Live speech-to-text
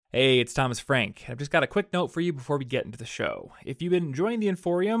Hey, it's Thomas Frank. I've just got a quick note for you before we get into the show. If you've been enjoying the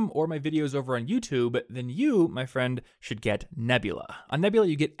Inforium or my videos over on YouTube, then you, my friend, should get Nebula. On Nebula,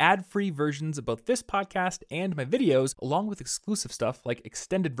 you get ad-free versions of both this podcast and my videos, along with exclusive stuff like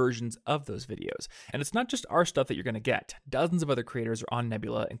extended versions of those videos. And it's not just our stuff that you're going to get. Dozens of other creators are on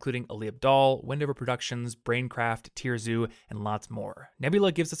Nebula, including Ali Abdaal, Wendover Productions, Braincraft, Tierzoo, and lots more.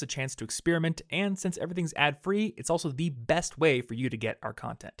 Nebula gives us a chance to experiment, and since everything's ad-free, it's also the best way for you to get our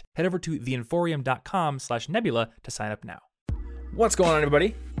content. Head over to theinforium.com/nebula to sign up now. What's going on,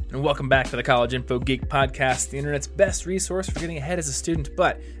 everybody? And welcome back to the College Info Geek Podcast, the internet's best resource for getting ahead as a student,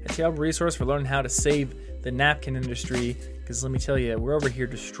 but a terrible resource for learning how to save the napkin industry, because let me tell you, we're over here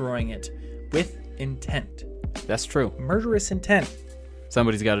destroying it with intent. That's true. Murderous intent.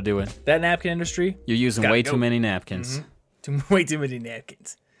 Somebody's got to do it. That napkin industry. You're using way too many napkins. Way too many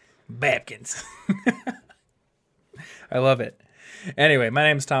napkins. Babkins. I love it. Anyway, my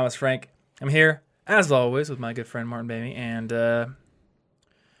name is Thomas Frank. I'm here, as always, with my good friend Martin Bamey, and today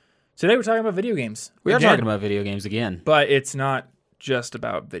we're talking about video games. We are talking about video games again. But it's not just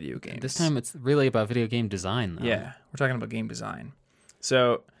about video games. This time it's really about video game design, though. Yeah, we're talking about game design.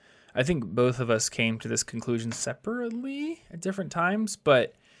 So I think both of us came to this conclusion separately at different times,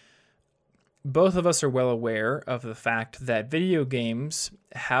 but both of us are well aware of the fact that video games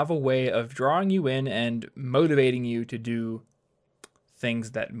have a way of drawing you in and motivating you to do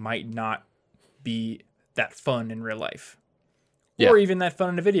things that might not be that fun in real life. Or even that fun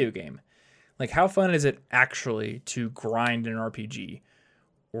in a video game. Like, how fun is it actually to grind an RPG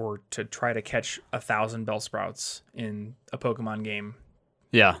or to try to catch 1,000 Bellsprouts in a Pokemon game?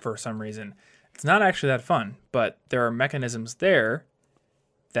 Yeah. For some reason. It's not actually that fun, but there are mechanisms there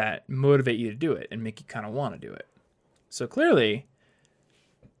that motivate you to do it and make you kind of want to do it. So clearly,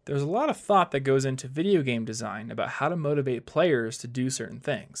 there's a lot of thought that goes into video game design about how to motivate players to do certain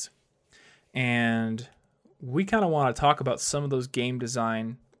things. And we kind of want to talk about some of those game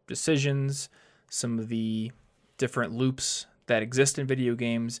design decisions, some of the different loops that exist in video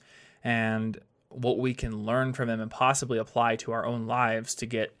games, and what we can learn from them and possibly apply to our own lives to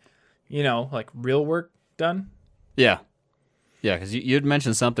get, like real work done. Yeah. Yeah, because you'd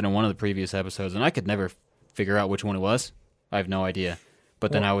mentioned something in one of the previous episodes, and I could never figure out which one it was. I have no idea.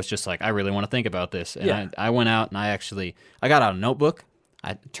 But then I was just like, I really want to think about this. And I went out and I got out a notebook.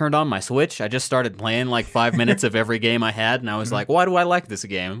 I turned on my Switch. I just started playing like 5 minutes of every game I had. And I was like, why do I like this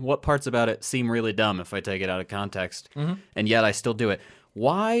game? What parts about it seem really dumb if I take it out of context? And yet I still do it.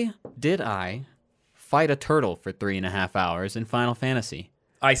 Why did I fight a turtle for 3.5 hours in Final Fantasy?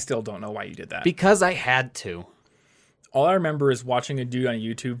 I still don't know why you did that. Because I had to. All I remember is watching a dude on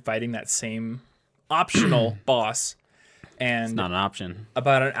YouTube fighting that same optional boss. And it's not an option.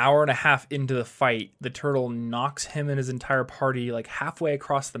 About an hour and a half into the fight, the turtle knocks him and his entire party like halfway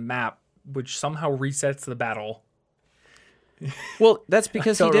across the map, which somehow resets the battle. Well, that's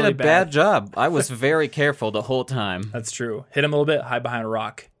because he did a bad job. I was very careful the whole time. That's true. Hit him a little bit, hide behind a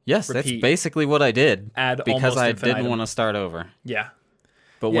rock. Yes, repeat. That's basically what I did. Add because I didn't want to start over. Yeah.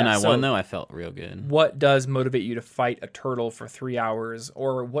 But when I won, though, I felt real good. What does motivate you to fight a turtle for 3 hours?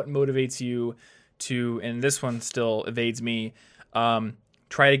 Or what motivates you to, and this one still evades me,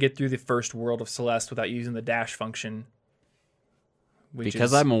 try to get through the first world of Celeste without using the dash function?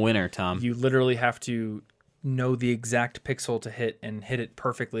 Because I'm a winner, Tom. You literally have to know the exact pixel to hit and hit it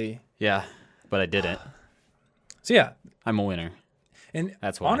perfectly. Yeah, but I didn't. So yeah. I'm a winner. And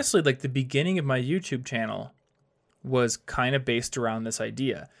that's why. Honestly, like the beginning of my YouTube channel was kind of based around this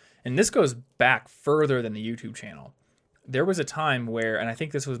idea. And this goes back further than the YouTube channel. There was a time where, and I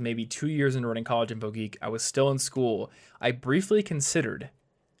think this was maybe 2 years into running College Info Geek, I was still in school. I briefly considered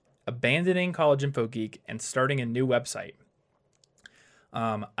abandoning College Info Geek and starting a new website.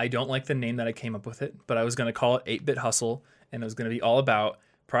 I don't like the name that I came up with it, but I was going to call it 8-Bit Hustle, and it was going to be all about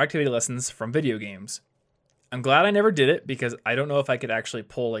productivity lessons from video games. I'm glad I never did it, because I don't know if I could actually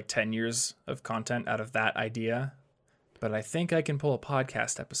pull like 10 years of content out of that idea, but I think I can pull a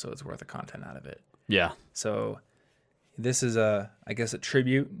podcast episode's worth of content out of it. Yeah. So this is I guess a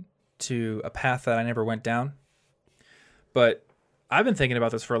tribute to a path that I never went down. But I've been thinking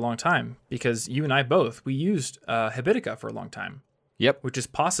about this for a long time, because you and I both, we used Habitica for a long time. Yep. Which is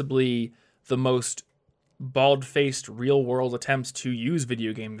possibly the most bald-faced real-world attempts to use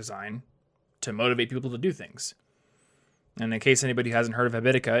video game design to motivate people to do things. And in case anybody hasn't heard of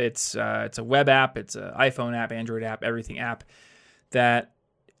Habitica, it's a web app, it's an iPhone app, Android app, everything app that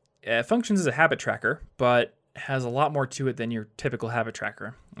functions as a habit tracker, but has a lot more to it than your typical habit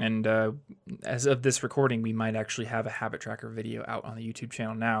tracker. And as of this recording, we might actually have a habit tracker video out on the YouTube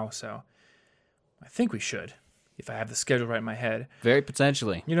channel now, so I think we should. if I have the schedule right in my head. Very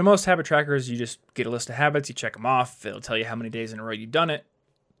potentially. You know, most habit trackers, you just get a list of habits, you check them off, it'll tell you how many days in a row you've done it.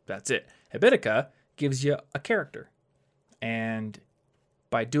 That's it. Habitica gives you a character. And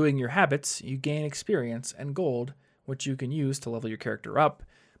by doing your habits, you gain experience and gold, which you can use to level your character up,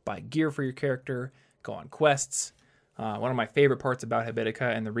 buy gear for your character, go on quests. One of my favorite parts about Habitica,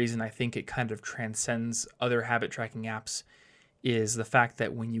 and the reason I think it kind of transcends other habit tracking apps, is the fact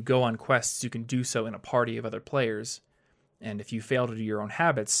that when you go on quests, you can do so in a party of other players. And if you fail to do your own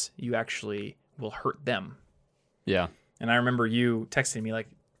habits, you actually will hurt them. Yeah. And I remember you texting me like,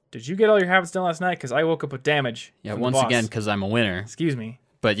 did you get all your habits done last night? Because I woke up with damage. Yeah, from once the boss. again, because I'm a winner. Excuse me.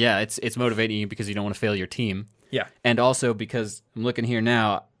 But yeah, it's motivating you because you don't want to fail your team. Yeah. And also because I'm looking here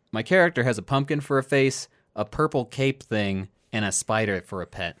now, my character has a pumpkin for a face, a purple cape thing, and a spider for a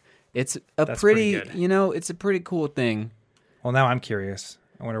pet. It's That's pretty good. it's a pretty cool thing. Well, now I'm curious.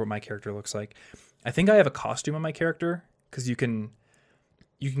 I wonder what my character looks like. I think I have a costume on my character because you can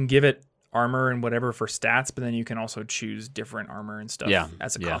give it armor and whatever for stats, but then you can also choose different armor and stuff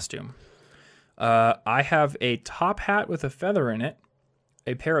as a costume. I have a top hat with a feather in it,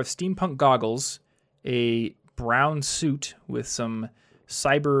 a pair of steampunk goggles, a brown suit with some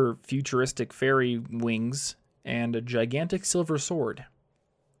cyber futuristic fairy wings, and a gigantic silver sword.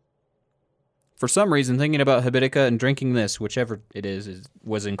 For some reason, thinking about Habitica and drinking this, whichever it is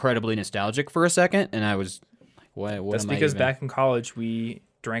was incredibly nostalgic for a second, and I was like, what That's am I because even... back in college, we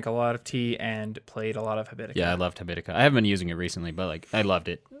drank a lot of tea and played a lot of Habitica. Yeah, I loved Habitica. I haven't been using it recently, but like I loved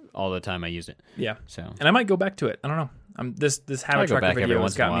it all the time I used it. Yeah. So, and I might go back to it. I don't know. This go habit tracker back every video has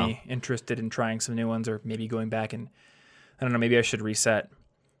once in a got while. me interested in trying some new ones, or maybe going back and I don't know. Maybe I should reset.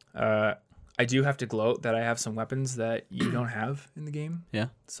 I do have to gloat that I have some weapons that you don't have in the game. Yeah.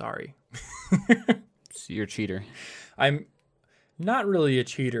 Sorry. So you're a cheater. I'm not really a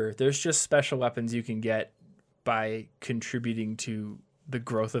cheater. There's just special weapons you can get by contributing to the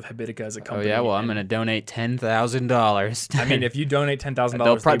growth of Habitica as a Oh company. yeah, well I'm gonna donate $10,000. I mean, if you donate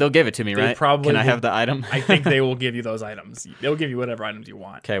 $10,000, they'll give it to me, right? probably Can I will- have the item? I think they will give you those items. They'll give you whatever items you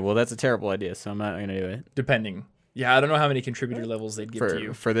want, Okay, well that's a terrible idea, so I'm not gonna do it. depending. Yeah, I don't know how many contributor levels they'd give to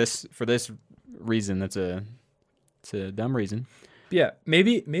you. For this reason, it's a dumb reason. But yeah,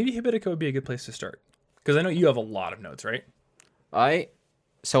 maybe Habitica would be a good place to start, because I know you have a lot of notes, right?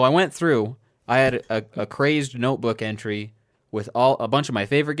 So I went through. I had a crazed notebook entry with a bunch of my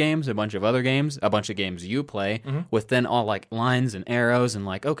favorite games, a bunch of other games, a bunch of games you play, with then all like lines and arrows and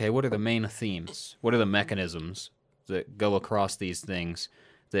like, okay, what are the main themes? What are the mechanisms that go across these things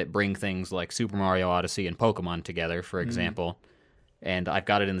that bring things like Super Mario Odyssey and Pokemon together, for example? And I've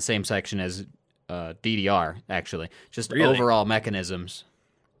got it in the same section as DDR, actually. Just Really? overall mechanisms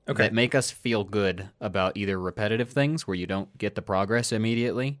Okay. that make us feel good about either repetitive things where you don't get the progress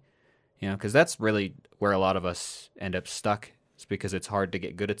immediately, because that's really where a lot of us end up stuck. It's because it's hard to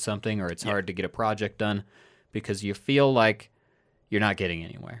get good at something, or it's hard to get a project done because you feel like you're not getting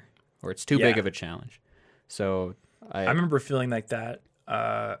anywhere, or it's too big of a challenge. So I remember feeling like that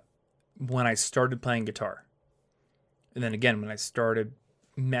when I started playing guitar. And then again, when I started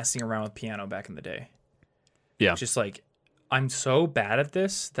messing around with piano back in the day. Yeah. Just like, I'm so bad at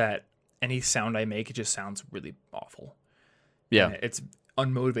this that any sound I make, it just sounds really awful. Yeah. And it's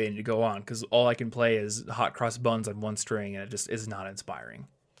unmotivating to go on because all I can play is hot cross buns on one string, and it just is not inspiring.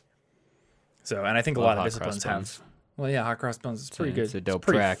 So, and I think a lot of Hot Cross disciplines Buns. have. Well, yeah, hot cross buns is pretty good. it's a dope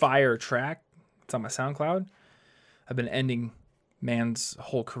pretty track. fire track. It's on my SoundCloud. I've been ending man's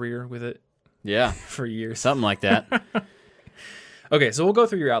whole career with it Yeah. for years. Something like that. Okay, so we'll go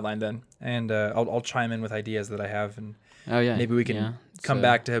through your outline then, and I'll chime in with ideas that I have, and Oh yeah. maybe we can come So-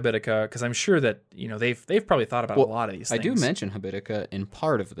 back to Habitica, because I'm sure that they've probably thought about a lot of these I things. do mention Habitica in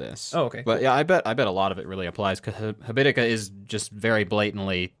part of this. Oh, okay, But cool. yeah, I bet a lot of it really applies because Habitica is just very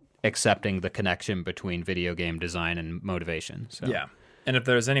blatantly accepting the connection between video game design and motivation. So Yeah, and if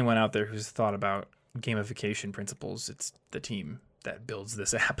there's anyone out there who's thought about gamification principles, it's the team that builds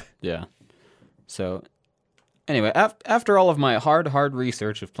this app. yeah. So anyway, after all of my hard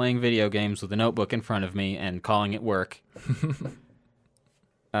research of playing video games with a notebook in front of me and calling it work,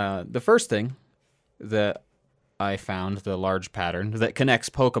 the first thing that I found, the large pattern that connects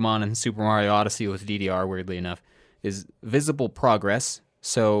Pokemon and Super Mario Odyssey with DDR, weirdly enough, is visible progress.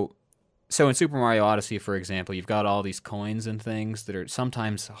 So in Super Mario Odyssey, for example, you've got all these coins and things that are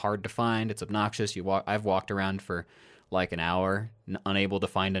sometimes hard to find. It's obnoxious. I've walked around for like an hour, unable to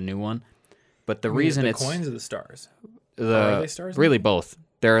find a new one. But the reason the it's coins or the stars. the are they stars? really both.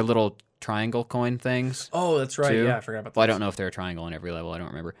 There are little triangle coin things. Oh, that's right. too. Yeah, I forgot about that. Well, I don't know if they're a triangle in every level. I don't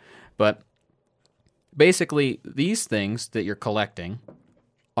remember. But basically, these things that you're collecting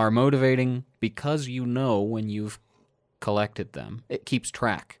are motivating because you know when you've collected them. It keeps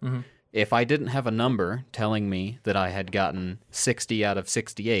track. If I didn't have a number telling me that I had gotten 60 out of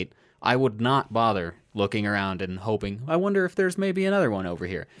 68, I would not bother looking around and hoping, I wonder if there's maybe another one over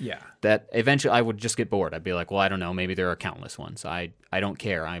here. Yeah. That eventually I would just get bored. I'd be like, well, I don't know. Maybe there are countless ones. I don't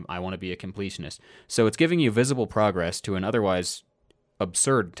care. I want to be a completionist. So it's giving you visible progress to an otherwise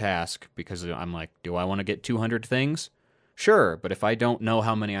absurd task because I'm like, do I want to get 200 things? Sure, but if I don't know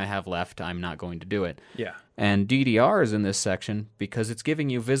how many I have left, I'm not going to do it. Yeah. And DDR is in this section because it's giving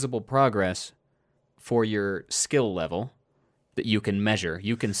you visible progress for your skill level that you can measure.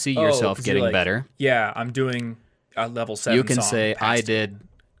 You can see yourself getting better. Yeah, I'm doing a level 7 You can song say, past I it. did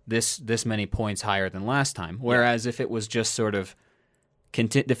this many points higher than last time. Whereas if it was just sort of,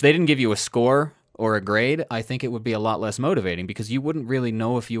 if they didn't give you a score or a grade, I think it would be a lot less motivating because you wouldn't really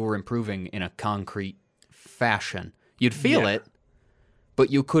know if you were improving in a concrete fashion. You'd feel it, but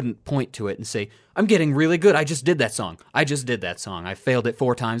you couldn't point to it and say, I'm getting really good. I just did that song. I failed it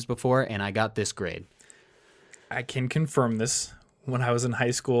 4 times before, and I got this grade. I can confirm this. When I was in high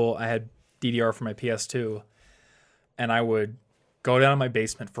school, I had DDR for my PS2, and I would go down in my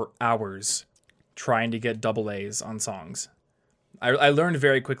basement for hours trying to get double A's on songs. I learned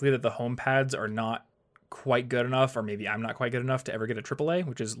very quickly that the home pads are not quite good enough, or maybe I'm not quite good enough to ever get a triple A,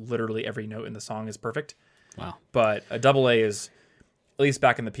 which is literally every note in the song is perfect. Wow. But a double A is, at least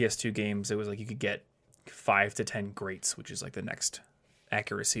back in the PS2 games, it was like you could get 5 to 10 greats, which is like the next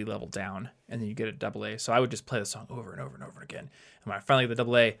accuracy level down, and then you get a double A. So I would just play the song over and over and over again. And when I finally get the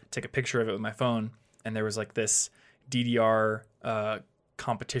double A, take a picture of it with my phone, and there was like this DDR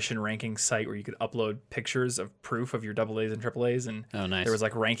competition ranking site where you could upload pictures of proof of your double A's and triple A's, and there was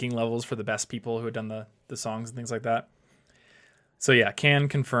like ranking levels for the best people who had done the songs and things like that. So yeah, can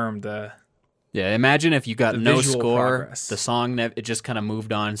confirm the... Yeah, imagine if you got no score, progress. the song, it just kind of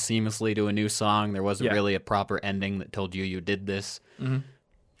moved on seamlessly to a new song. There wasn't really a proper ending that told you did this.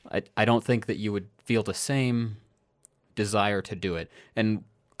 I don't think that you would feel the same desire to do it. And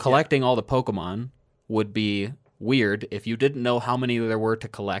collecting all the Pokemon would be weird if you didn't know how many there were to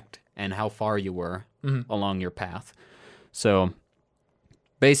collect and how far you were along your path. So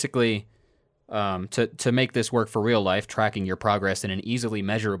basically... to make this work for real life, tracking your progress in an easily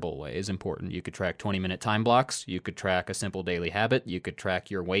measurable way is important. You could track 20-minute time blocks. You could track a simple daily habit. You could track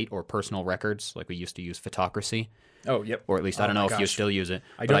your weight or personal records, like we used to use Photocracy. Oh, yep. Or at least I don't know if you still use it.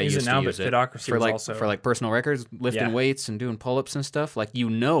 I don't use it now, but Photocracy was also... For like personal records, lifting weights and doing pull-ups and stuff, like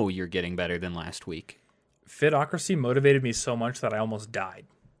you're getting better than last week. Photocracy motivated me so much that I almost died.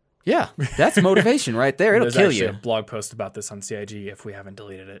 Yeah, that's motivation right there. It'll kill you. There's actually a blog post about this on CIG if we haven't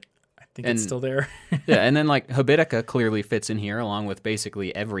deleted it. I think it's still there. Yeah, and then like Habitica clearly fits in here along with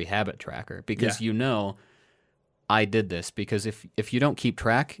basically every habit tracker because I did this because if you don't keep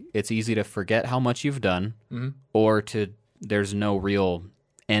track, it's easy to forget how much you've done or there's no real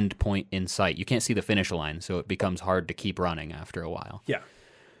end point in sight. You can't see the finish line, so it becomes hard to keep running after a while. Yeah.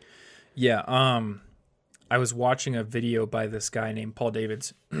 Yeah, I was watching a video by this guy named Paul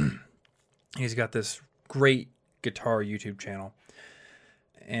Davids. He's got this great guitar YouTube channel.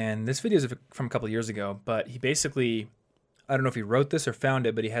 And this video is from a couple of years ago, but he basically, I don't know if he wrote this or found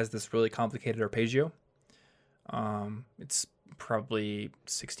it, but he has this really complicated arpeggio. It's probably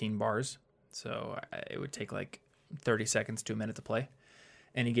 16 bars, so it would take like 30 seconds to a minute to play.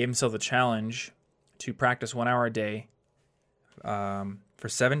 And he gave himself the challenge to practice 1 hour a day for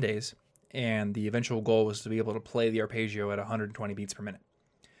 7 days, and the eventual goal was to be able to play the arpeggio at 120 beats per minute.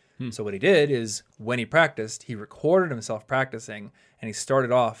 So what he did is, when he practiced, he recorded himself practicing, and he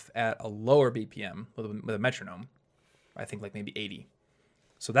started off at a lower BPM with a metronome, I think like maybe 80.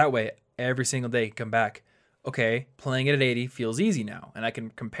 So that way, every single day, he can come back, okay, playing it at 80 feels easy now, and I can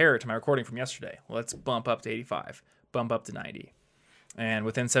compare it to my recording from yesterday. Well, let's bump up to 85, bump up to 90. And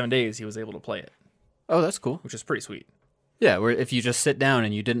within 7 days, he was able to play it. Oh, that's cool. Which is pretty sweet. Yeah, where if you just sit down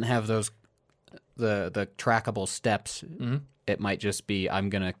and you didn't have those the trackable steps, it might just be, I'm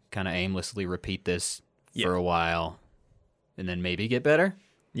going to kind of aimlessly repeat this for a while and then maybe get better.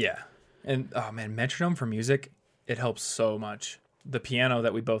 Yeah. And, oh man, metronome for music, it helps so much. The piano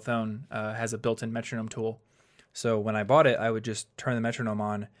that we both own has a built-in metronome tool. So when I bought it, I would just turn the metronome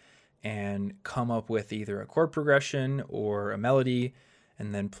on and come up with either a chord progression or a melody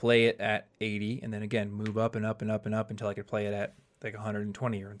and then play it at 80 and then again move up and up and up and up until I could play it at like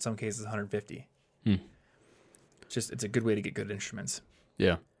 120 or in some cases 150. It's a good way to get good instruments.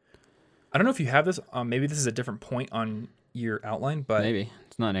 Yeah. I don't know if you have this. Maybe this is a different point on your outline, but maybe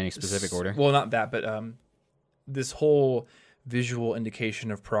it's not in any specific order. Well, not that, but this whole visual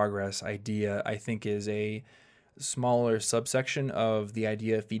indication of progress idea, I think, is a smaller subsection of the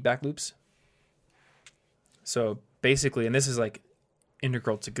idea of feedback loops. So basically, and this is like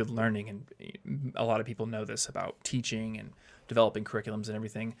integral to good learning, and a lot of people know this about teaching and developing curriculums and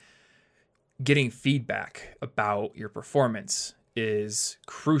everything. Getting feedback about your performance is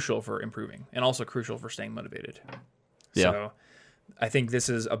crucial for improving and also crucial for staying motivated. Yeah. So I think this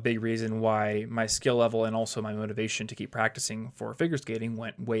is a big reason why my skill level and also my motivation to keep practicing for figure skating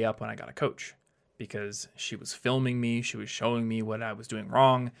went way up when I got a coach, because she was filming me. She was showing me what I was doing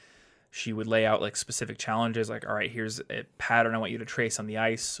wrong. She would lay out like specific challenges, like, all right, here's a pattern I want you to trace on the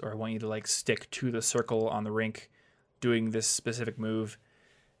ice, or I want you to like stick to the circle on the rink doing this specific move.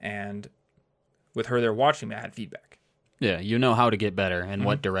 And with her there watching me, I had feedback. Yeah, you know how to get better and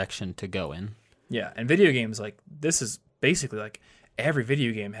what direction to go in. Yeah, and video games, like, this is basically like every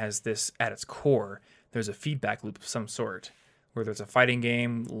video game has this at its core. There's a feedback loop of some sort, where there's a fighting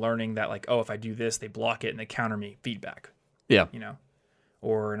game, learning that like, oh, if I do this, they block it and they counter me, feedback. Yeah. You know?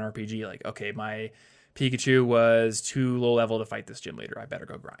 Or an RPG, like, okay, my Pikachu was too low level to fight this gym leader. I better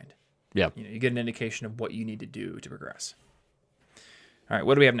go grind. Yeah. You know, you get an indication of what you need to do to progress. All right,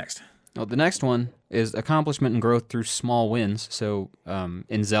 what do we have next? Well, the next one is accomplishment and growth through small wins. So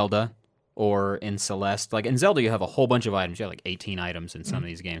in Zelda or in Celeste, like in Zelda, you have a whole bunch of items. You have like 18 items in some of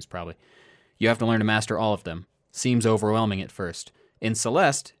these games, probably. You have to learn to master all of them. Seems overwhelming at first. In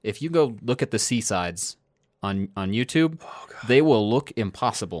Celeste, if you go look at the seasides on YouTube, they will look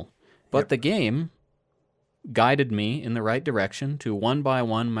impossible. But the game guided me in the right direction to one by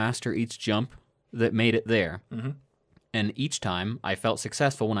one master each jump that made it there. And each time I felt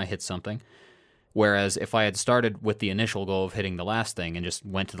successful when I hit something. Whereas if I had started with the initial goal of hitting the last thing and just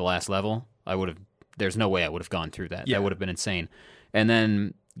went to the last level, there's no way I would have gone through that. Yeah. That would have been insane. And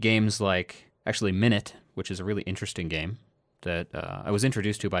then games like, actually Minute, which is a really interesting game that I was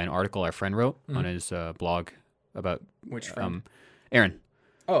introduced to by an article our friend wrote on his blog about Which friend? Aaron.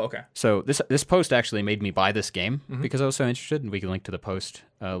 Oh, okay. So this post actually made me buy this game because I was so interested, and we can link to the post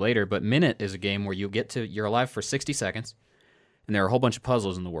later. But Minute is a game where you're alive for 60 seconds, and there are a whole bunch of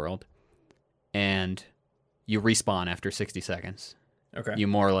puzzles in the world, and you respawn after 60 seconds. Okay. You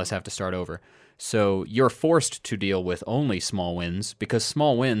more or less have to start over. So you're forced to deal with only small wins, because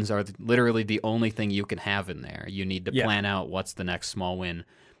small wins are literally the only thing you can have in there. You need to plan out what's the next small win.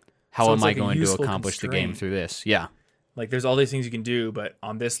 How So am it's I like a going to useful accomplish the game constraint. through this? Yeah. Like, there's all these things you can do, but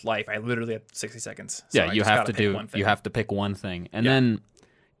on this life, I literally have 60 seconds. So Yeah, I you just have gotta to pick one thing. you have to pick one thing. And then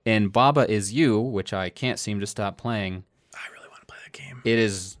in Baba Is You, which I can't seem to stop playing, I really want to play that game. it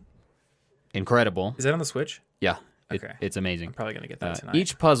is incredible. Is that on the Switch? Yeah. Okay. It's amazing. I'm probably going to get that tonight.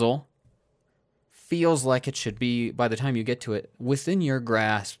 Each puzzle feels like it should be, by the time you get to it, within your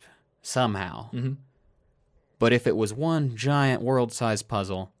grasp somehow. But if it was one giant world-sized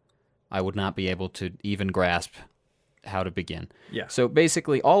puzzle, I would not be able to even grasp how to begin. Yeah. So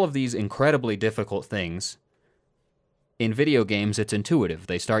basically, all of these incredibly difficult things, in video games, it's intuitive.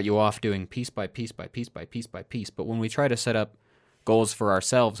 They start you off doing piece by piece by piece by piece by piece. But when we try to set up goals for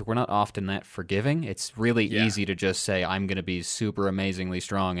ourselves, we're not often that forgiving. It's really easy to just say, I'm going to be super amazingly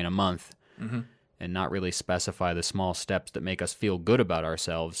strong in a month, and not really specify the small steps that make us feel good about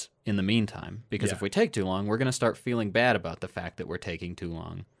ourselves in the meantime. Because if we take too long, we're going to start feeling bad about the fact that we're taking too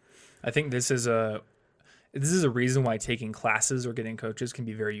long. I think this is a reason why taking classes or getting coaches can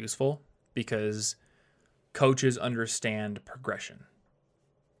be very useful, because coaches understand progression.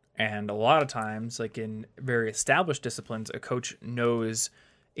 And a lot of times, like in very established disciplines, a coach knows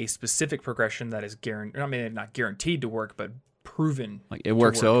a specific progression that is not guaranteed to work, but proven. Like, it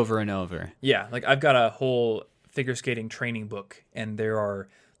works over and over. Yeah, like I've got a whole figure skating training book, and there are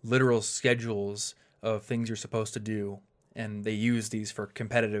literal schedules of things you're supposed to do, and they use these for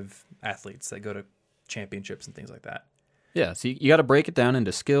competitive athletes that go to championships and things like that. Yeah, so you got to break it down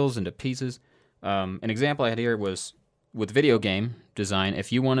into skills, into pieces. An example I had here was with video game design.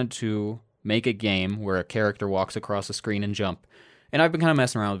 If you wanted to make a game where a character walks across a screen and jump, and I've been kind of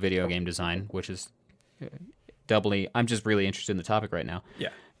messing around with video game design, which is doubly, I'm just really interested in the topic right now. Yeah.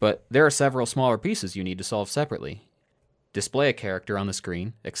 But there are several smaller pieces you need to solve separately. Display a character on the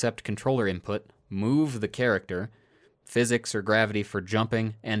screen, accept controller input, move the character, physics or gravity for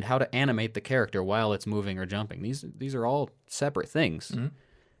jumping, and how to animate the character while it's moving or jumping. These are all separate things.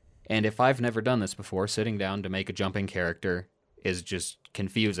 And if I've never done this before, sitting down to make a jumping character is just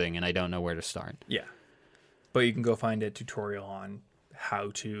confusing, and I don't know where to start. Yeah. But you can go find a tutorial on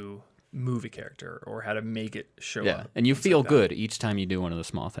how to move a character or how to make it show up. And you things feel like that. good each time you do one of the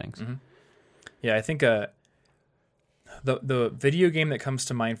small things. Yeah, I think the video game that comes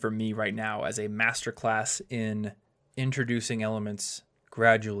to mind for me right now as a masterclass in introducing elements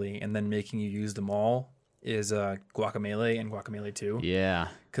gradually and then making you use them all is Guacamelee and Guacamelee 2. Yeah.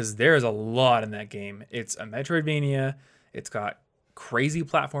 Because there's a lot in that game. It's a Metroidvania. It's got crazy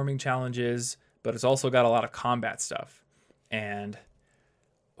platforming challenges, but it's also got a lot of combat stuff. And,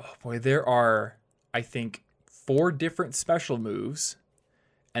 oh boy, there are, I think, 4 different special moves,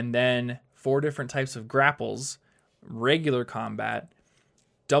 and then 4 different types of grapples, regular combat,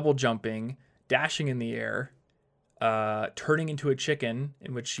 double jumping, dashing in the air, turning into a chicken,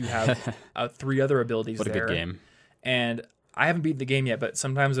 in which you have 3 other abilities there. What a good game. And I haven't beaten the game yet, but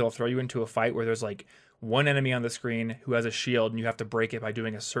sometimes it'll throw you into a fight where there's like one enemy on the screen who has a shield, and you have to break it by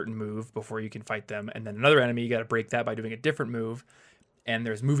doing a certain move before you can fight them. And then another enemy, you got to break that by doing a different move. And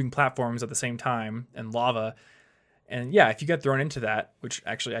there's moving platforms at the same time and lava. And yeah, if you get thrown into that, which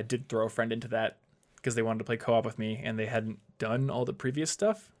actually I did throw a friend into that because they wanted to play co-op with me and they hadn't done all the previous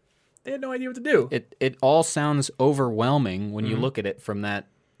stuff, they had no idea what to do. It all sounds overwhelming when you look at it from that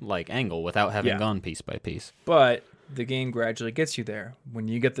like angle without having gone piece by piece. But the game gradually gets you there. When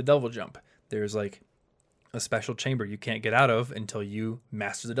you get the double jump, there's like a special chamber you can't get out of until you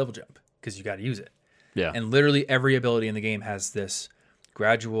master the double jump because you got to use it. Yeah. And literally every ability in the game has this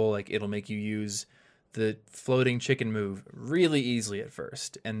gradual, like it'll make you use the floating chicken move really easily at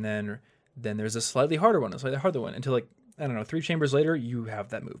first. And then there's a slightly harder one until like, I don't know, 3 chambers later, you have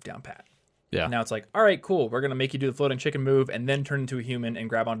that move down pat. Yeah. Now it's like, all right, cool. We're going to make you do the floating chicken move and then turn into a human and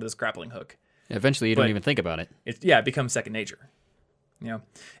grab onto this grappling hook. Eventually, you don't even think about it. It becomes second nature. You know?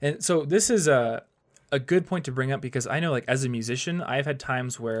 And so this is a good point to bring up because I know, like, as a musician, I've had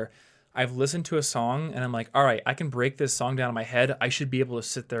times where I've listened to a song and I'm like, all right, I can break this song down in my head. I should be able to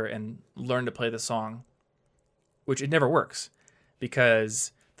sit there and learn to play the song, which it never works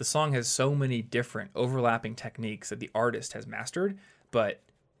because the song has so many different overlapping techniques that the artist has mastered, but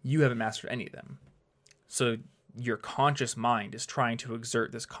you haven't mastered any of them. So your conscious mind is trying to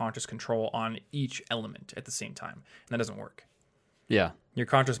exert this conscious control on each element at the same time. And that doesn't work. Yeah. Your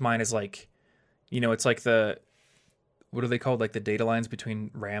conscious mind is like, it's like what are they called? Like the data lines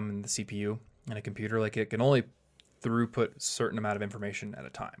between RAM and the CPU in a computer. Like it can only throughput a certain amount of information at a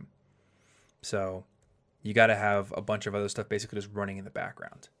time. So you got to have a bunch of other stuff basically just running in the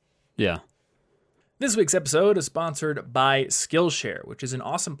background. Yeah. This week's episode is sponsored by Skillshare, which is an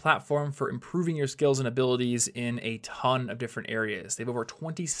awesome platform for improving your skills and abilities in a ton of different areas. They have over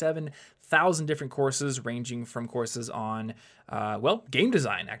 27,000 different courses, ranging from courses on, game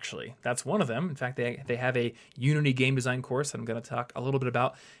design, actually. That's one of them. In fact, they have a Unity game design course that I'm going to talk a little bit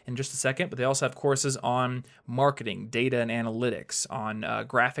about in just a second, but they also have courses on marketing, data and analytics, on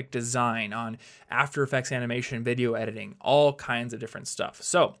graphic design, on After Effects animation, video editing, all kinds of different stuff.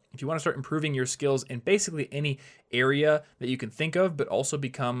 So if you want to start improving your skills in basically any area that you can think of, but also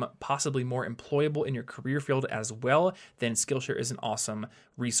become possibly more employable in your career field as well, then Skillshare is an awesome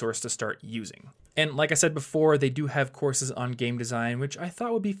resource to start using. And like I said before, they do have courses on game design, which I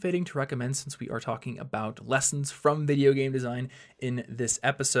thought would be fitting to recommend since we are talking about lessons from video game design in this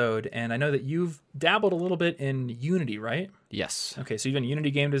episode. And I know that you've dabbled a little bit in Unity, right? Yes. Okay, so you've done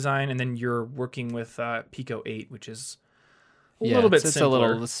Unity game design, and then you're working with Pico 8, which is a little bit simpler. It's a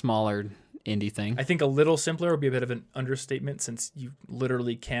little smaller indie thing. I think a little simpler would be a bit of an understatement since you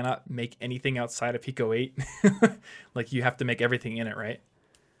literally cannot make anything outside of Pico 8. Like you have to make everything in it, right?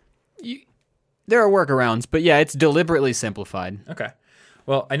 There are workarounds, but yeah, it's deliberately simplified. Okay.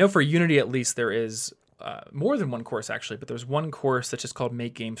 Well, I know for Unity at least there is more than one course actually, but there's one course that's just called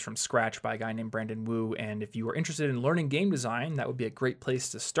Make Games from Scratch by a guy named Brandon Wu. And if you are interested in learning game design, that would be a great place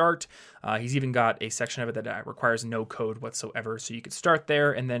to start. He's even got a section of it that requires no code whatsoever. So you could start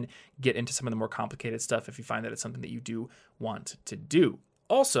there and then get into some of the more complicated stuff if you find that it's something that you do want to do.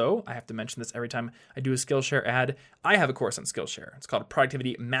 Also, I have to mention this every time I do a Skillshare ad. I have a course on Skillshare. It's called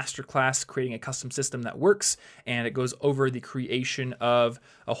Productivity Masterclass, Creating a Custom System That Works. And it goes over the creation of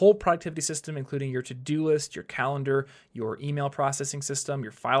a whole productivity system, including your to-do list, your calendar, your email processing system,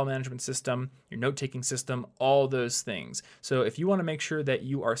 your file management system, your note-taking system, all those things. So if you want to make sure that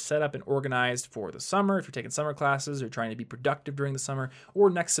you are set up and organized for the summer, if you're taking summer classes or trying to be productive during the summer or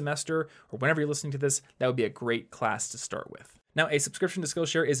next semester or whenever you're listening to this, that would be a great class to start with. Now, a subscription to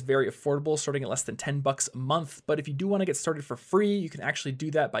Skillshare is very affordable, starting at less than $10 a month. But if you do want to get started for free, you can actually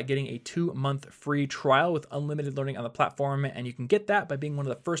do that by getting a 2-month free trial with unlimited learning on the platform. And you can get that by being one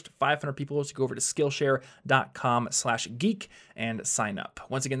of the first 500 people to go over to Skillshare.com/geek and sign up.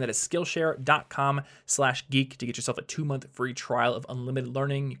 Once again, that is Skillshare.com/geek to get yourself a 2-month free trial of unlimited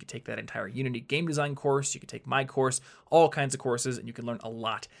learning. You can take that entire Unity game design course. You can take my course, all kinds of courses, and you can learn a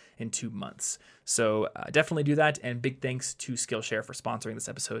lot in 2 months. So definitely do that. And big thanks to Skillshare for sponsoring this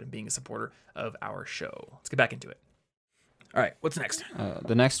episode and being a supporter of our show. Let's get back into it. All right, what's next?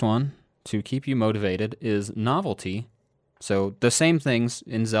 The next one to keep you motivated is novelty. So the same things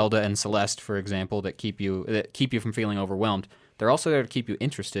in Zelda and Celeste, for example, that keep you from feeling overwhelmed, they're also there to keep you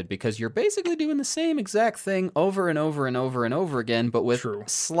interested because you're basically doing the same exact thing over and over and over and over again, but with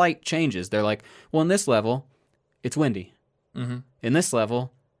slight changes. They're like, well, in this level, it's windy. Mm-hmm. In this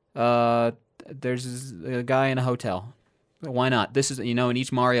level, there's a guy in a hotel. Why not? This is, in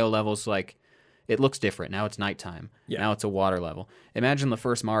each Mario level's like, it looks different. Now it's nighttime. Yeah. Now it's a water level. Imagine the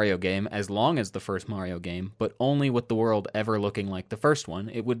first Mario game as long as the first Mario game, but only with the world ever looking like the first one.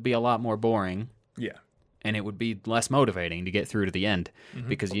 It would be a lot more boring. Yeah. And it would be less motivating to get through to the end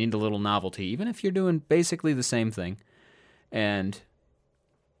because you need a little novelty, even if you're doing basically the same thing. And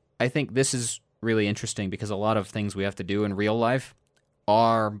I think this is really interesting because a lot of things we have to do in real life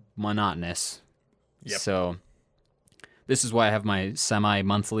are monotonous. Yep. So this is why I have my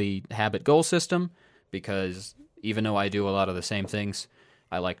semi-monthly habit goal system, because even though I do a lot of the same things,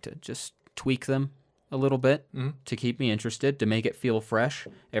 I like to just tweak them a little bit to keep me interested, to make it feel fresh.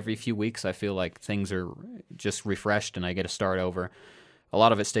 Every few weeks, I feel like things are just refreshed and I get to start over. A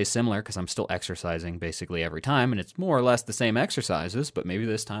lot of it stays similar because I'm still exercising basically every time, and it's more or less the same exercises, but maybe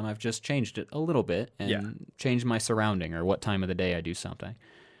this time I've just changed it a little bit and changed my surrounding or what time of the day I do something.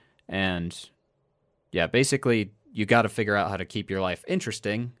 And yeah, basically you got to figure out how to keep your life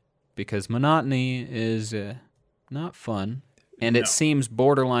interesting because monotony is not fun. And it seems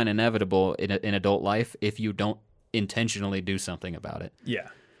borderline inevitable in adult life if you don't intentionally do something about it. Yeah.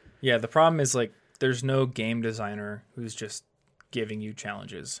 Yeah, the problem is, like, there's no game designer who's just giving you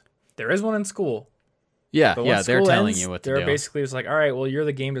challenges. There is one in school. Yeah, they're telling you what to do. They're basically just like, all right, well, you're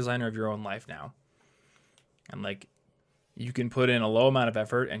the game designer of your own life now. And, like, you can put in a low amount of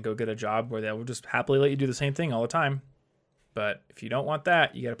effort and go get a job where they will just happily let you do the same thing all the time. But if you don't want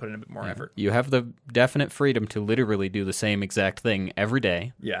that, you got to put in a bit more effort. You have the definite freedom to literally do the same exact thing every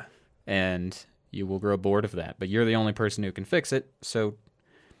day. Yeah. And you will grow bored of that. But you're the only person who can fix it. So,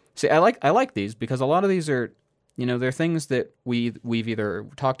 see, I like these because a lot of these are, they're things that we've either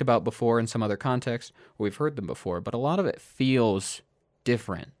talked about before in some other context or we've heard them before. But a lot of it feels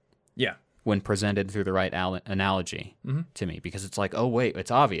different. Yeah. When presented through the right analogy to me. Because it's like, oh, wait,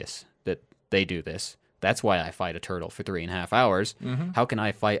 it's obvious that they do this. That's why I fight a turtle for 3.5 hours. How can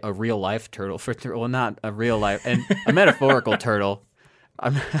I fight a real life turtle for well, not a real life and a metaphorical turtle?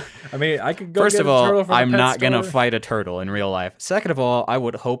 I could go. First get of a all, turtle from I'm a pet not store. gonna fight a turtle in real life. Second of all, I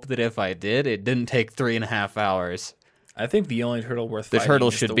would hope that if I did, it didn't take 3.5 hours. I think the only turtle worth the fighting turtle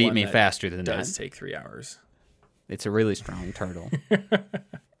is should the beat one me that faster than that. does take 3 hours. It's a really strong turtle.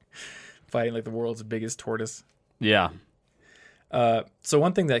 Fighting like the world's biggest tortoise. Yeah. So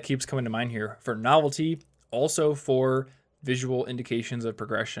one thing that keeps coming to mind here for novelty, also for visual indications of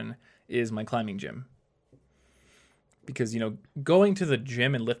progression, is my climbing gym. Because, going to the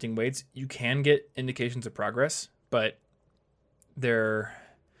gym and lifting weights, you can get indications of progress, but they're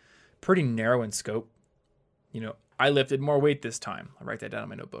pretty narrow in scope. I lifted more weight this time. I'll write that down in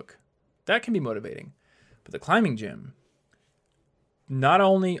my notebook. That can be motivating. But the climbing gym, not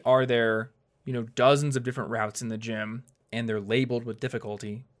only are there, dozens of different routes in the gym, and they're labeled with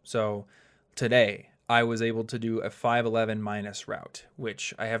difficulty. So today, I was able to do a 511 minus route,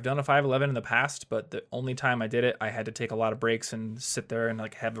 which I have done a 511 in the past, but the only time I did it, I had to take a lot of breaks and sit there and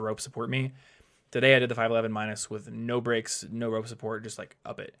have the rope support me. Today I did the 511 minus with no breaks, no rope support, just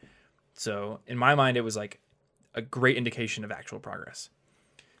up it. So in my mind, it was like a great indication of actual progress.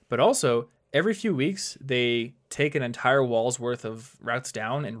 But also, every few weeks, they take an entire wall's worth of routes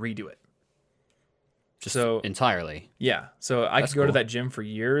down and redo it. Just entirely. Yeah. So I could go to that gym for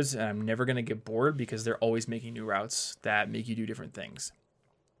years and I'm never going to get bored because they're always making new routes that make you do different things.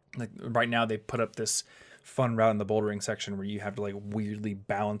 Like right now they put up this fun route in the bouldering section where you have to weirdly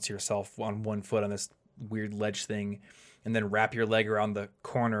balance yourself on one foot on this weird ledge thing and then wrap your leg around the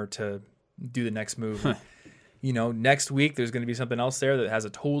corner to do the next move. Next week there's going to be something else there that has a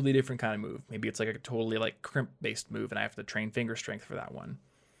totally different kind of move. Maybe it's a totally crimp based move and I have to train finger strength for that one.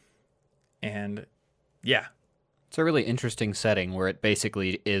 And yeah. It's a really interesting setting where it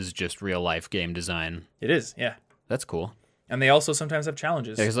basically is just real life game design. It is, yeah. That's cool. And they also sometimes have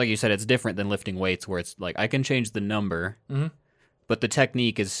challenges. Because like you said, it's different than lifting weights where it's I can change the number, but the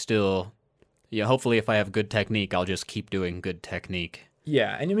technique is still, hopefully if I have good technique, I'll just keep doing good technique.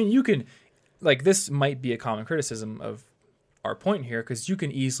 Yeah, and you can, this might be a common criticism of our point here because you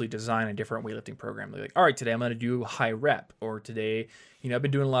can easily design a different weightlifting program. All right, today I'm going to do high rep, or today, I've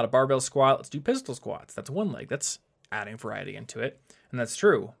been doing a lot of barbell squat. Let's do pistol squats. That's one leg. That's adding variety into it, and that's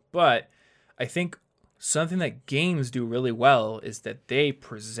true. But I think something that games do really well is that they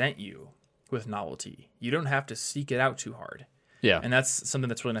present you with novelty. You don't have to seek it out too hard. Yeah. And that's something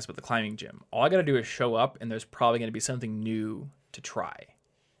that's really nice about the climbing gym. All I got to do is show up, and there's probably going to be something new to try.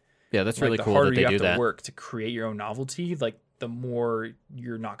 Yeah, that's Like, really the cool harder that they you do have to that. work to create your own novelty, like the more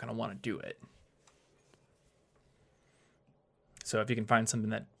you're not going to want to do it. So if you can find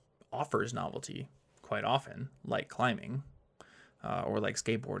something that offers novelty quite often, like climbing or like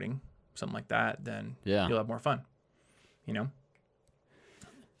skateboarding, something like that, then you'll have more fun. You know?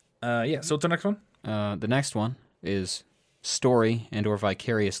 So what's the next one? The next one is story and or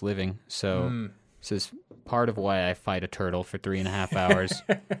vicarious living. So this is part of why I fight a turtle for 3.5 hours.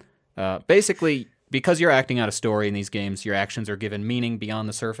 Basically, because you're acting out a story in these games, your actions are given meaning beyond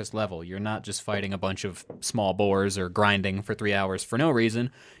the surface level. You're not just fighting a bunch of small boars or grinding for 3 hours for no reason.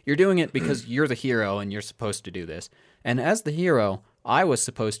 You're doing it because you're the hero and you're supposed to do this. And as the hero, I was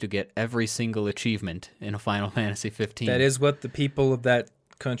supposed to get every single achievement in a Final Fantasy 15. That is what the people of that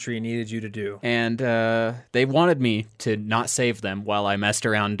country needed you to do. And they wanted me to not save them while I messed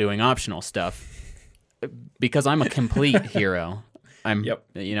around doing optional stuff because I'm a complete hero. I'm not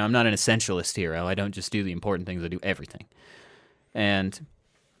an essentialist hero. I don't just do the important things. I do everything. And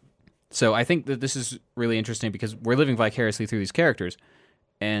so I think that this is really interesting because we're living vicariously through these characters.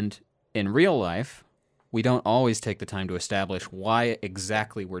 And in real life, we don't always take the time to establish why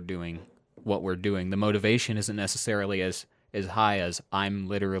exactly we're doing what we're doing. The motivation isn't necessarily as high as I'm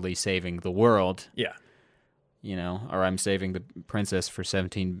literally saving the world. Yeah. Or I'm saving the princess for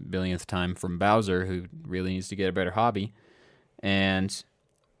 17 billionth time from Bowser, who really needs to get a better hobby. And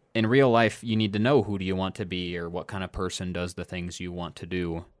in real life, you need to know who do you want to be or what kind of person does the things you want to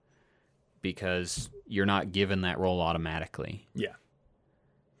do because you're not given that role automatically. Yeah.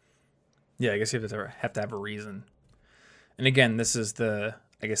 Yeah, I guess you have to have a reason. And again, this is the,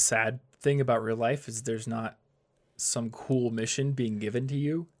 I guess, sad thing about real life is there's not some cool mission being given to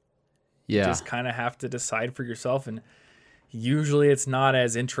you. Yeah. You just kind of have to decide for yourself. And usually it's not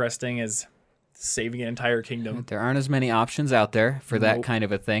as interesting as saving an entire kingdom. There aren't as many options out there for that kind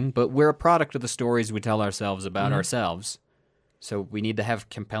of a thing, but we're a product of the stories we tell ourselves about ourselves. So we need to have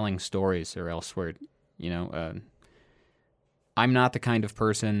compelling stories or else we're, I'm not the kind of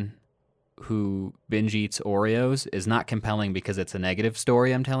person who binge eats Oreos is not compelling because it's a negative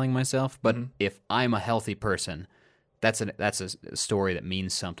story I'm telling myself, but if I'm a healthy person, that's a story that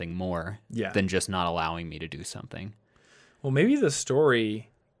means something more than just not allowing me to do something. Well, maybe the story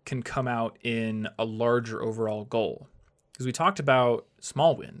can come out in a larger overall goal. Because we talked about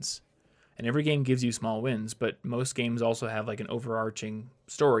small wins, and every game gives you small wins, but most games also have like an overarching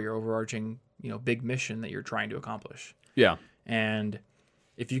story or overarching, big mission that you're trying to accomplish. Yeah. And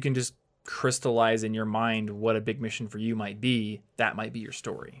if you can just crystallize in your mind what a big mission for you might be, that might be your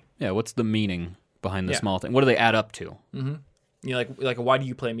story. Yeah, what's the meaning behind the small thing? What do they add up to? Mm-hmm. Like why do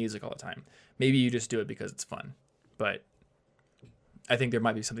you play music all the time? Maybe you just do it because it's fun. But I think there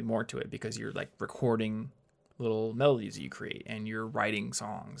might be something more to it because you're like recording little melodies you create and you're writing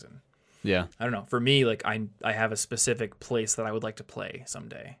songs and I don't know. For me, like I have a specific place that I would like to play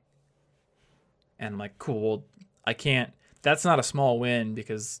someday. And I'm like, cool, well, I can't, that's not a small win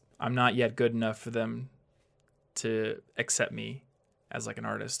because I'm not yet good enough for them to accept me as like an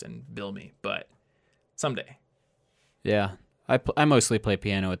artist and bill me, but someday. Yeah. I mostly play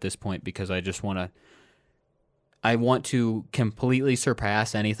piano at this point because I want to completely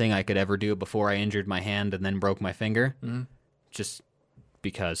surpass anything I could ever do before I injured my hand and then broke my finger. Just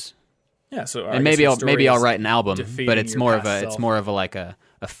because. Yeah, so and maybe I'll write an album, but it's more of a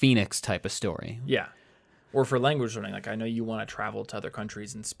Phoenix type of story. Yeah. Or for language learning, like I know you want to travel to other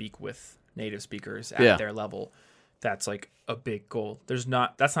countries and speak with native speakers at their level. That's like a big goal. That's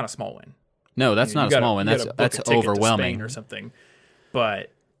not a small win. No, that's not a small win. That's overwhelming to Spain or something.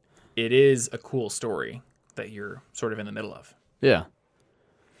 But it is a cool story that you're sort of in the middle of. Yeah.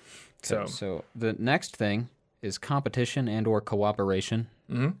 So the next thing is competition and or cooperation.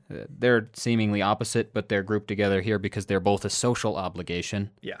 They're seemingly opposite, but they're grouped together here because they're both a social obligation.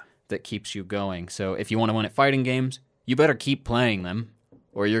 Yeah. That keeps you going. So if you want to win at fighting games, you better keep playing them,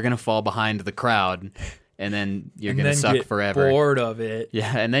 or you're gonna fall behind the crowd, and then you're gonna suck forever. Bored of it.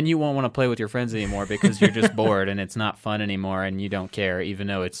 Yeah, and then you won't want to play with your friends anymore because you're just bored and it's not fun anymore, and you don't care, even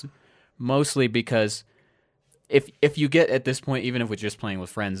though it's mostly because if you get at this point, even if we're just playing with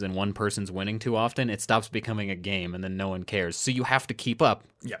friends and one person's winning too often, it stops becoming a game, and then no one cares. So you have to keep up.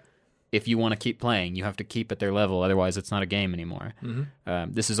 Yeah. If you want to keep playing, you have to keep at their level. Otherwise, it's not a game anymore.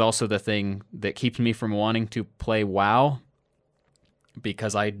 This is also the thing that keeps me from wanting to play WoW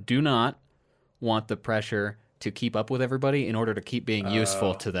because I do not want the pressure to keep up with everybody in order to keep being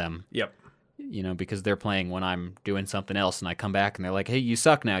useful to them. Yep. Because they're playing when I'm doing something else and I come back and they're like, hey, you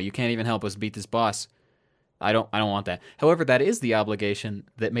suck now. You can't even help us beat this boss. I don't want that. However, that is the obligation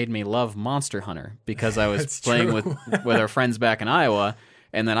that made me love Monster Hunter, because I was playing with our friends back in Iowa,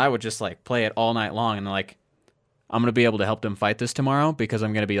 and then I would just like play it all night long, and like, I'm going to be able to help them fight this tomorrow because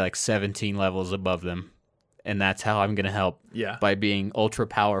I'm going to be like 17 levels above them. And that's how I'm going to help, by being ultra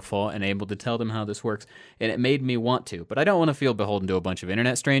powerful and able to tell them how this works. And it made me want to, but I don't want to feel beholden to a bunch of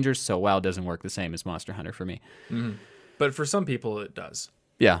internet strangers, so WoW doesn't work the same as Monster Hunter for me. Mm-hmm. But for some people, it does.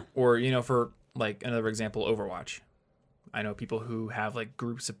 Yeah. Or, you know, for like another example, Overwatch. I know people who have like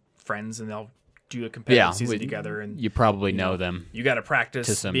groups of friends and they'll do a competitive season together. And you probably know them. You got to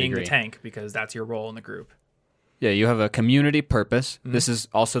practice being degree. the tank because that's your role in the group. Yeah, you have a community purpose. Mm-hmm. This is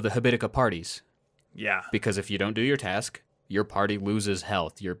also the Habitica parties. Yeah. Because if you don't do your task, your party loses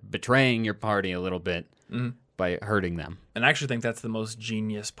health. You're betraying your party a little bit by hurting them. And I actually think that's the most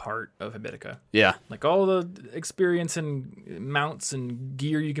genius part of Habitica. Yeah. Like all the experience and mounts and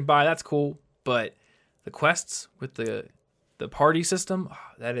gear you can buy, that's cool. But the quests with the party system,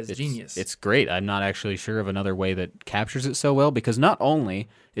 that is genius. It's great. I'm not actually sure of another way that captures it so well, because not only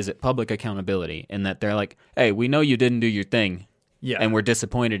is it public accountability in that they're like, hey, we know you didn't do your thing. Yeah. And we're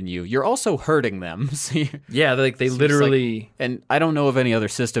disappointed in you. You're also hurting them. Yeah, they literally... Like, and I don't know of any other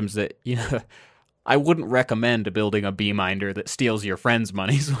systems that, you know, I wouldn't recommend building a beeminder that steals your friends'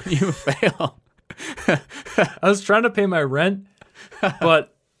 monies when you fail. I was trying to pay my rent,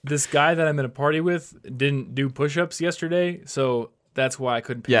 but this guy that I'm in a party with didn't do push-ups yesterday, so that's why I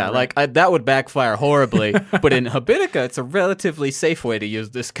couldn't pay my rent. That would backfire horribly. But in Habitica, it's a relatively safe way to use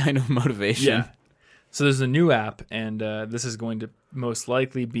this kind of motivation. Yeah. So there's a new app, and this is going to most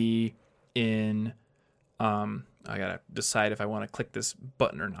likely be in... I got to decide if I want to click this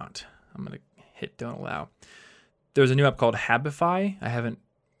button or not. I'm going to hit don't allow. There's a new app called Habify. I haven't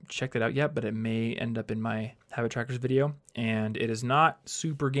checked it out yet, but it may end up in my Habit Trackers video. And it is not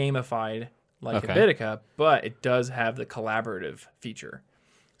super gamified like Habitica, but it does have the collaborative feature.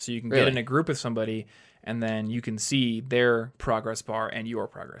 So you can get in a group with somebody, and then you can see their progress bar and your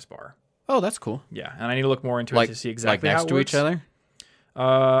progress bar. Oh, that's cool. Yeah, and I need to look more into it to see exactly how it next to each other?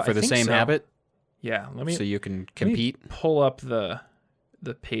 For the same habit? Yeah. So you can compete? Let me pull up the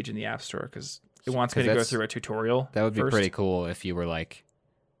page in the App Store because it wants me to go through a tutorial. That would be pretty cool if you were like,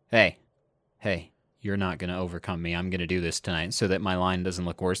 hey, you're not going to overcome me. I'm going to do this tonight so that my line doesn't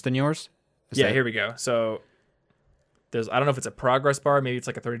look worse than yours. Here we go. So I don't know if it's a progress bar. Maybe it's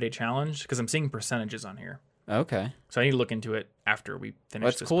like a 30-day challenge because I'm seeing percentages on here. Okay. So I need to look into it after we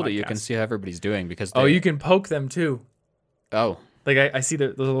finish this podcast. It's cool that you can see how everybody's doing because you can poke them too. Oh. Like I see the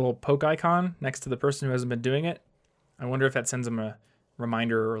little poke icon next to the person who hasn't been doing it. I wonder if that sends them a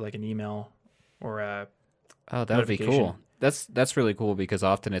reminder or like an email or a that would be cool. That's really cool because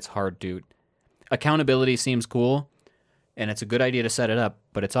often it's hard to... Accountability seems cool and it's a good idea to set it up,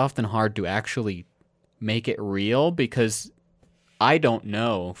 but it's often hard to actually make it real because... I don't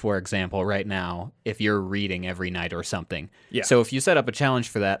know, for example, right now, if you're reading every night or something. Yeah. So if you set up a challenge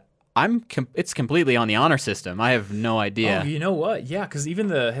for that, it's completely on the honor system. I have no idea. Oh, you know what? Yeah, because even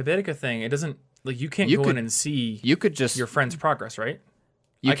the Habitica thing, it doesn't like you can't go in and see. You could just your friend's progress, right?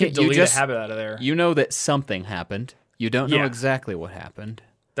 I could delete a habit out of there. You know that something happened. You don't know exactly what happened.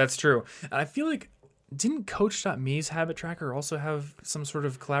 That's true. And I feel like didn't Coach.me's habit tracker also have some sort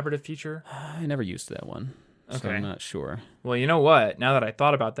of collaborative feature? I never used that one. So I'm not sure. Well, you know what? Now that I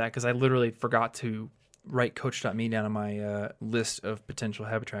thought about that, because I literally forgot to write Coach.me down on my list of potential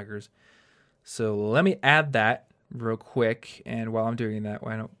habit trackers. So let me add that real quick. And while I'm doing that,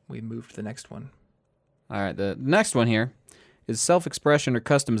 why don't we move to the next one? All right. The next one here is self-expression or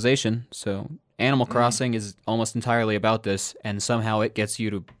customization. So Animal Crossing is almost entirely about this. And somehow it gets you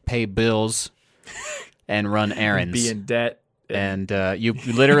to pay bills and run errands. Be in debt. And you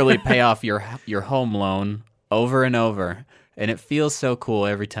literally pay off your home loan over and over, and it feels so cool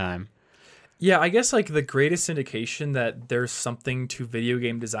every time. Yeah, I guess like the greatest indication that there's something to video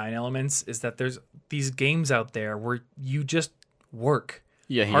game design elements is that there's these games out there where you just work.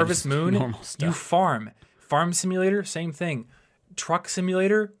 Yeah, Harvest Moon, you farm. Farm Simulator, same thing. Truck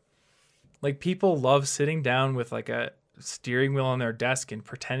Simulator, like people love sitting down with like a steering wheel on their desk and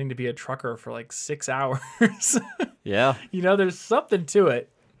pretending to be a trucker for like 6 hours. Yeah. You know, there's something to it.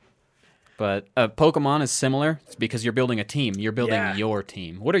 But Pokemon is similar. It's because you're building a team. You're building your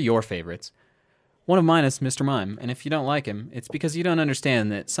team. What are your favorites? One of mine is Mr. Mime. And if you don't like him, it's because you don't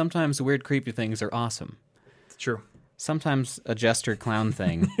understand that sometimes weird, creepy things are awesome. It's true. Sometimes a jester clown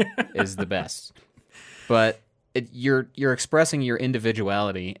thing is the best. But you're expressing your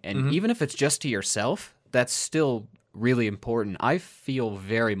individuality. And even if it's just to yourself, that's still really important. I feel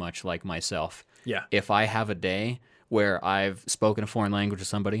very much like myself. Yeah. If I have a day where I've spoken a foreign language to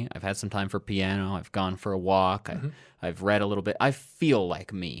somebody. I've had some time for piano. I've gone for a walk. I've read a little bit. I feel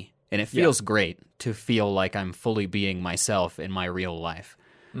like me. And it feels great to feel like I'm fully being myself in my real life.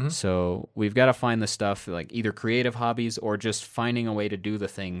 So we've got to find the stuff, like either creative hobbies or just finding a way to do the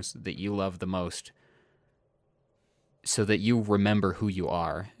things that you love the most so that you remember who you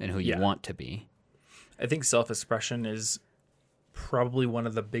are and who you want to be. I think self-expression is probably one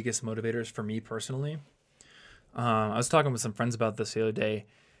of the biggest motivators for me personally. I was talking with some friends about this the other day.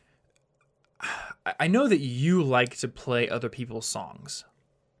 I know that you like to play other people's songs.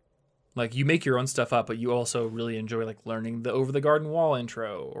 Like, you make your own stuff up, but you also really enjoy, like, learning the Over the Garden Wall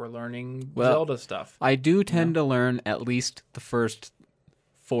intro or learning Zelda stuff. I do tend to learn at least the first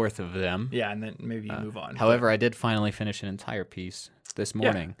fourth of them. Yeah, and then maybe you move on. However, I did finally finish an entire piece this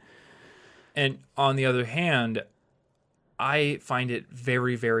morning. Yeah. And on the other hand, I find it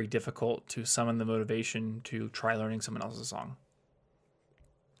very, very difficult to summon the motivation to try learning someone else's song.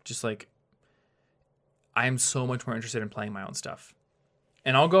 Just like, I am so much more interested in playing my own stuff.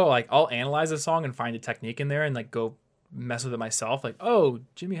 And I'll analyze a song and find a technique in there and like go mess with it myself. Like, oh,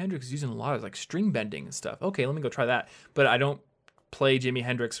 Jimi Hendrix is using a lot of like string bending and stuff. Okay, let me go try that. But I don't play Jimi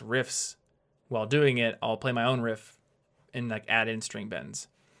Hendrix riffs while doing it. I'll play my own riff and like add in string bends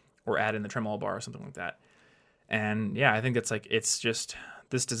or add in the tremolo bar or something like that. And yeah, I think it's just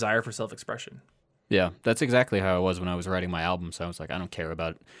this desire for self-expression. Yeah, that's exactly how I was when I was writing my album. So I was like, I don't care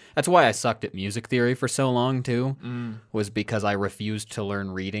about it. That's why I sucked at music theory for so long, too, was because I refused to learn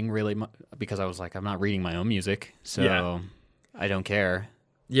reading really much, because I was like, I'm not reading my own music, so I don't care.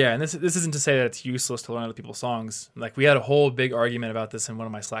 Yeah, and this isn't to say that it's useless to learn other people's songs. Like, we had a whole big argument about this in one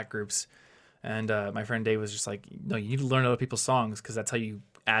of my Slack groups, and my friend Dave was just like, no, you need to learn other people's songs because that's how you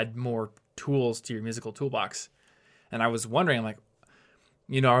add more tools to your musical toolbox. And I was wondering, I'm like,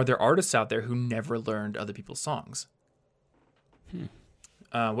 are there artists out there who never learned other people's songs?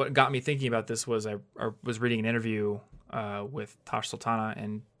 What got me thinking about this was I was reading an interview with Tash Sultana,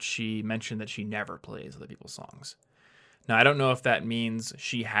 and she mentioned that she never plays other people's songs. Now, I don't know if that means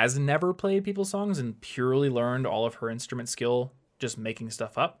she has never played people's songs and purely learned all of her instrument skill just making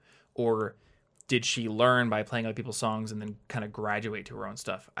stuff up, or did she learn by playing other people's songs and then kind of graduate to her own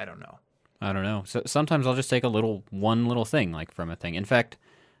stuff? I don't know. So sometimes I'll just take one little thing like from a thing. In fact,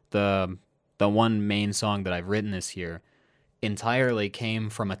 the one main song that I've written this year entirely came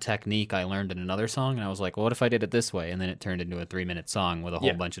from a technique I learned in another song, and I was like, well, what if I did it this way? And then it turned into a 3-minute song with a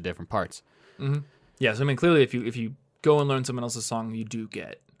whole bunch of different parts. Mm-hmm. Yeah, so I mean, clearly, if you go and learn someone else's song, you do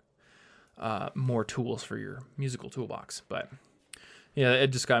get more tools for your musical toolbox. But yeah, it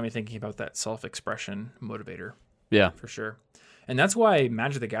just got me thinking about that self-expression motivator. Yeah, for sure. And that's why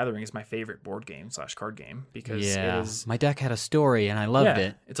Magic the Gathering is my favorite board game / card game, because it is, my deck had a story and I loved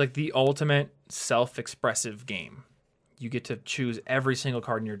it. It's like the ultimate self-expressive game. You get to choose every single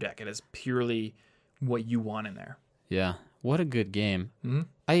card in your deck. It is purely what you want in there. Yeah. What a good game. Mm-hmm.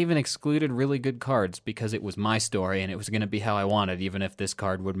 I even excluded really good cards because it was my story and it was going to be how I wanted, even if this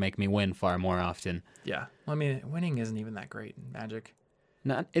card would make me win far more often. Yeah. Well, I mean, winning isn't even that great in Magic.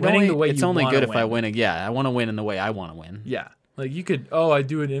 It's only good if I win. I want to win in the way I want to win. Yeah. Like, you could, I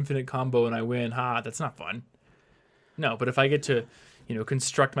do an infinite combo and I win. That's not fun. No, but if I get to,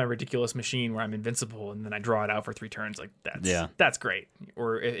 construct my ridiculous machine where I'm invincible and then I draw it out for 3 turns, like, that's great.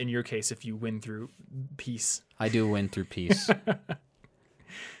 Or in your case, if you win through peace. I do win through peace.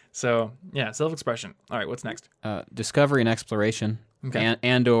 So, yeah, self-expression. All right, what's next? Discovery and exploration. Okay.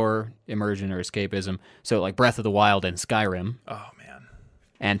 And or immersion or escapism. So, like Breath of the Wild and Skyrim. Oh, man.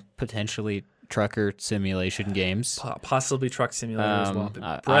 And potentially trucker simulation games. Possibly truck simulator as well.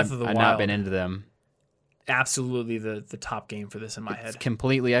 But Breath of the Wild. I've not been into them. Absolutely the top game for this in my head. It's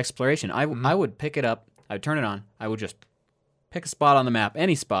completely exploration. I would pick it up. I would turn it on. I would just pick a spot on the map,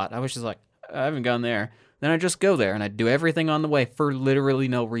 any spot. I was just like, I haven't gone there. Then I'd just go there, and I'd do everything on the way for literally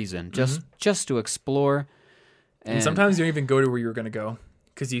no reason, just to explore. And sometimes you don't even go to where you're going to go,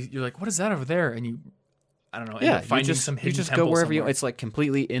 because you're like, what is that over there? And I don't know, end up finding some hidden temple. You just go wherever you. It's like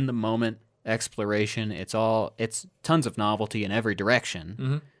completely in the moment exploration. It's tons of novelty in every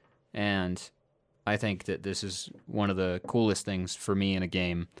direction, and I think that this is one of the coolest things for me in a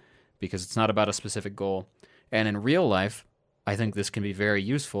game, because it's not about a specific goal. And in real life, I think this can be very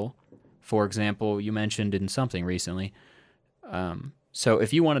useful. For example, you mentioned in something recently. So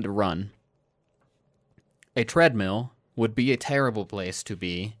if you wanted to run, a treadmill would be a terrible place to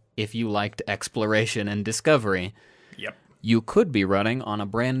be if you liked exploration and discovery. Yep. You could be running on a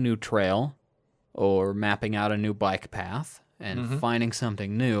brand new trail or mapping out a new bike path and finding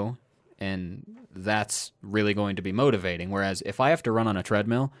something new, and that's really going to be motivating. Whereas if I have to run on a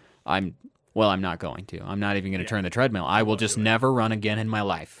treadmill, I'm well, I'm not going to. I'm not even going to turn the treadmill. I will just never run again in my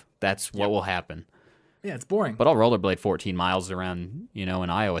life. That's what will happen. Yeah, it's boring. But I'll rollerblade 14 miles around, an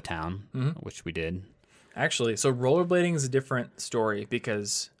Iowa town, which we did. Actually, so rollerblading is a different story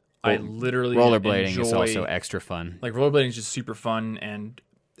because I literally rollerblading is also extra fun. Like rollerblading is just super fun, and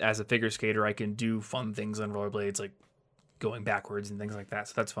as a figure skater, I can do fun things on rollerblades, like going backwards and things like that.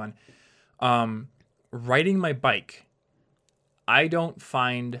 So that's fun. Riding my bike, I don't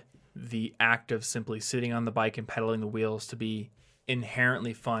find the act of simply sitting on the bike and pedaling the wheels to be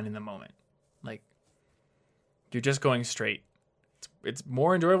inherently fun in the moment. Like, you're just going straight. It's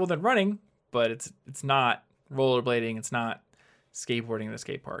more enjoyable than running, but it's not rollerblading. It's not skateboarding in a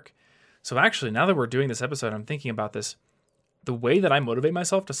skate park. So actually, now that we're doing this episode, I'm thinking about this. The way that I motivate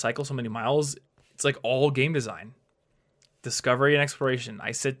myself to cycle so many miles, it's like all game design. Discovery and exploration.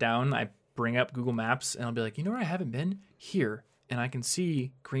 I sit down, I bring up Google Maps, and I'll be like, you know where I haven't been? Here. And I can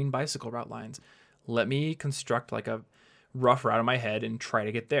see green bicycle route lines. Let me construct like a rough route in my head and try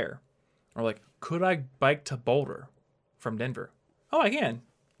to get there. Or like, could I bike to Boulder from Denver? Oh, I can.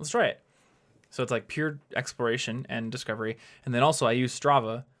 Let's try it. So it's like pure exploration and discovery. And then also I use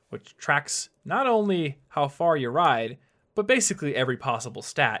Strava, which tracks not only how far you ride, but basically every possible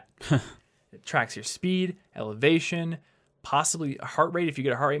stat. It tracks your speed, elevation, possibly a heart rate if you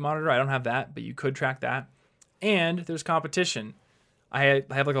get a heart rate monitor. I don't have that, but you could track that. And there's competition. I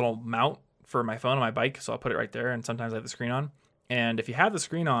have like a little mount for my phone on my bike, so I'll put it right there, and sometimes I have the screen on. And if you have the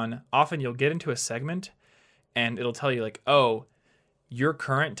screen on, often you'll get into a segment, and it'll tell you like, oh, your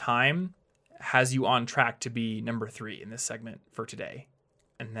current time has you on track to be number 3 in this segment for today.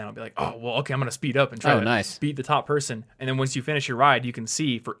 And then I'll be like, oh, well, okay, I'm going to speed up and try to beat the top person. And then once you finish your ride, you can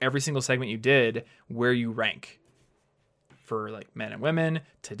see for every single segment you did where you rank. For like men and women,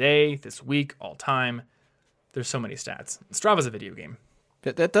 today, this week, all time. There's so many stats. Strava's a video game.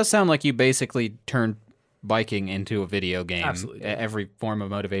 That does sound like you basically turned biking into a video game. Absolutely. Every form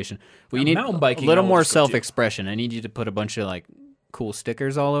of motivation. Well, you need mountain biking, a little more self-expression. I need you to put a bunch of like cool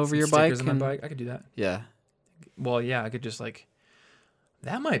stickers all over your bike. Stickers on my bike. I could do that. Yeah. Well, yeah, I could just like...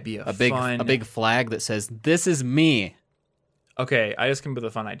 That might be a big flag that says, "This is me." Okay, I just came up with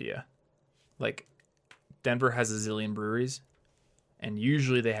a fun idea. Like, Denver has a zillion breweries, and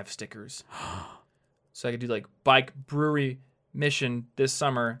usually they have stickers. So I could do like bike brewery mission this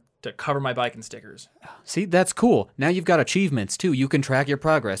summer to cover my bike in stickers. See, that's cool. Now you've got achievements too. You can track your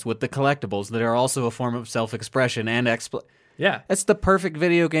progress with the collectibles that are also a form of self-expression and Yeah. That's the perfect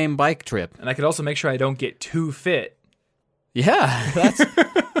video game bike trip. And I could also make sure I don't get too fit. Yeah, that's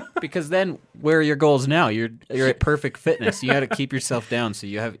because then where are your goals now? You're at perfect fitness. You got to keep yourself down so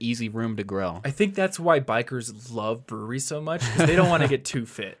you have easy room to grow. I think that's why bikers love breweries so much, because they don't want to get too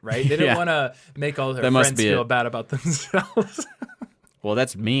fit, right? They don't want to make all their friends feel bad about themselves. Well,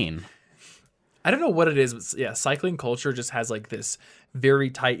 that's mean. I don't know what it is, but yeah, cycling culture just has like this very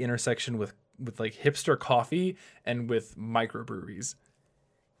tight intersection with like hipster coffee and with microbreweries.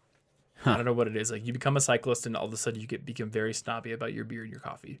 I don't know what it is. Like, you become a cyclist and all of a sudden you become very snobby about your beer and your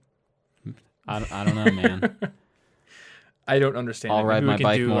coffee. I don't know, man. I don't understand. I'll ride my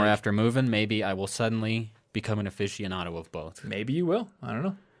bike more after moving. Maybe I will suddenly become an aficionado of both. Maybe you will. I don't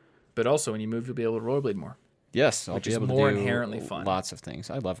know. But also, when you move, you'll be able to rollerblade more. Yes, I'll be able to do inherently fun. Lots of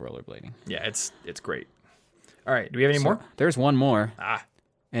things. I love rollerblading. Yeah, it's great. All right, do we have any more? There's one more.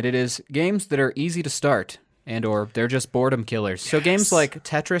 And it is games that are easy to start. And or they're just boredom killers. Yes. So games like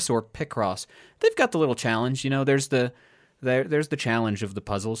Tetris or Picross, they've got the little challenge. There's the challenge of the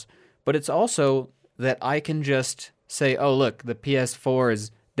puzzles. But it's also that I can just say, oh, look, the PS4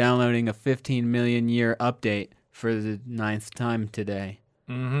 is downloading a 15 million year update for the 9th time today.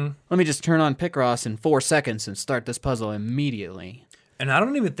 Mm-hmm. Let me just turn on Picross in 4 seconds and start this puzzle immediately. And I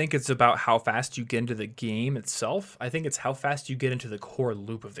don't even think it's about how fast you get into the game itself. I think it's how fast you get into the core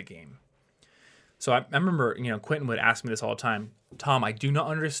loop of the game. So I remember, Quentin would ask me this all the time. Tom, I do not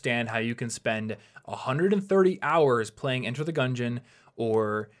understand how you can spend 130 hours playing Enter the Gungeon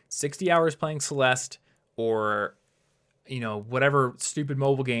or 60 hours playing Celeste or, whatever stupid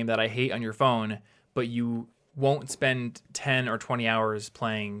mobile game that I hate on your phone, but you won't spend 10 or 20 hours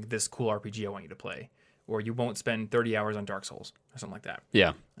playing this cool RPG I want you to play. Or you won't spend 30 hours on Dark Souls or something like that.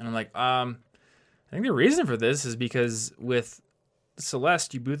 Yeah. And I'm like, I think the reason for this is because with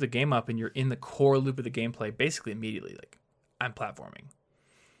Celeste, you boot the game up and you're in the core loop of the gameplay basically immediately. Like, I'm platforming.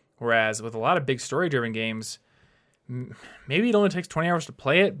 Whereas with a lot of big story-driven games, maybe it only takes 20 hours to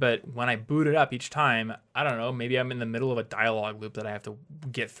play it, but when I boot it up each time, I don't know, maybe I'm in the middle of a dialogue loop that I have to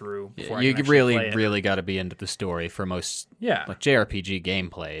get through before I can actually play it. You really got to be into the story for most. Yeah. Like JRPG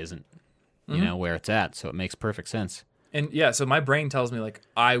gameplay isn't, where it's at, so it makes perfect sense. And yeah, so my brain tells me like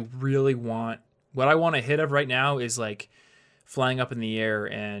I really want what I want a hit of right now is like flying up in the air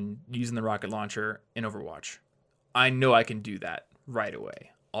and using the rocket launcher in Overwatch. I know I can do that right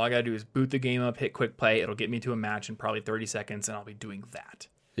away. All I gotta do is boot the game up, hit quick play. It'll get me to a match in probably 30 seconds, and I'll be doing that.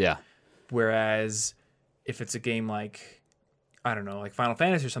 Yeah. Whereas if it's a game like, I don't know, like Final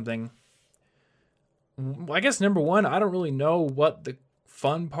Fantasy or something, I guess number one, I don't really know what the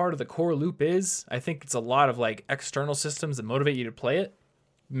fun part of the core loop is. I think it's a lot of like external systems that motivate you to play it.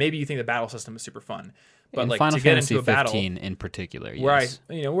 Maybe you think the battle system is super fun, but in like Final to get Fantasy into a battle 15 in particular, where yes.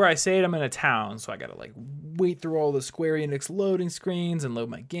 where I say it, I'm in a town, so I gotta like wait through all the Square Enix loading screens and load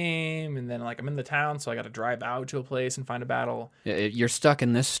my game, and then like I'm in the town, so I gotta drive out to a place and find a battle. Yeah, you're stuck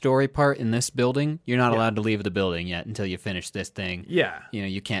in this story part in this building. You're not allowed to leave the building yet until you finish this thing. Yeah, You know,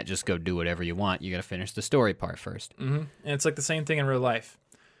 you can't just go do whatever you want. You got to finish the story part first. and it's like the same thing in real life.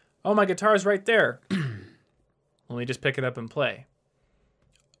 Oh, my guitar's right there. Let me just pick it up and play.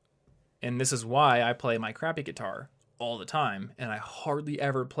 And this is why I play my crappy guitar all the time, and I hardly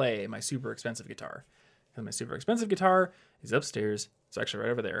ever play my super expensive guitar. Because my super expensive guitar is upstairs. It's actually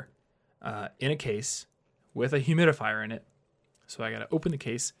right over there, in a case with a humidifier in it. So I got to open the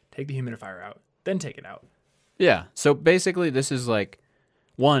case, take the humidifier out, then take it out. Yeah. So basically, this is like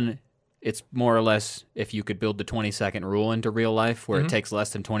one. It's more or less if you could build the 20-second rule into real life, where it takes less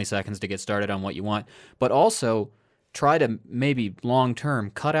than 20 seconds to get started on what you want, but also try to maybe long term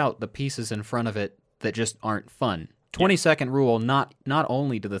cut out the pieces in front of it that just aren't fun. 20-second rule, not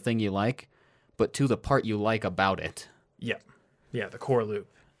only to the thing you like, but to the part you like about it. Yeah. Yeah, the core loop.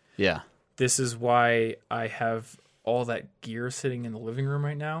 Yeah. This is why I have all that gear sitting in the living room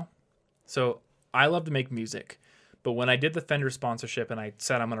right now. So I love to make music, but when I did the Fender sponsorship and I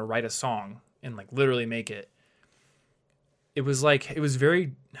said I'm going to write a song and like literally make it, it was like a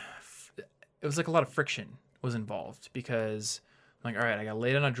lot of friction was involved, because I'm like, all right, I got to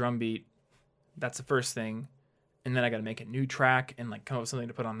lay down a drum beat. That's the first thing. And then I got to make a new track and like come up with something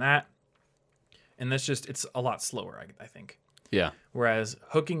to put on that. And it's a lot slower, I think. Yeah. Whereas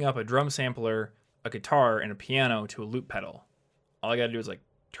hooking up a drum sampler, a guitar, and a piano to a loop pedal, all I got to do is like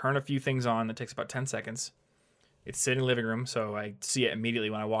turn a few things on. It takes about 10 seconds. It's sitting in the living room, so I see it immediately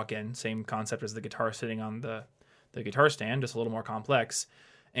when I walk in. Same concept as the guitar sitting on the guitar stand, just a little more complex.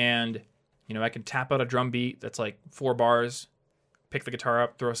 And I can tap out a drum beat that's like 4 bars, pick the guitar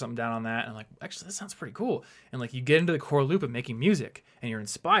up, throw something down on that, and I'm like, actually, this sounds pretty cool. And like you get into the core loop of making music, and you're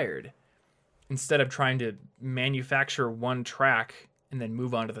inspired, instead of trying to manufacture one track and then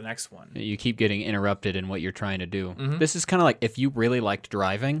move on to the next one. You keep getting interrupted in what you're trying to do. This is kind of like if you really liked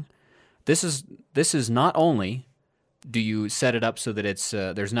driving, this is not only do you set it up so that it's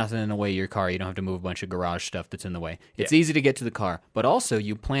there's nothing in the way of your car, you don't have to move a bunch of garage stuff that's in the way. It's easy to get to the car, but also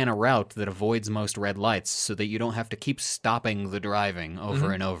you plan a route that avoids most red lights so that you don't have to keep stopping the driving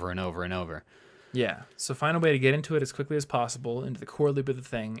over and over and over and over. Yeah, so find a way to get into it as quickly as possible, into the core loop of the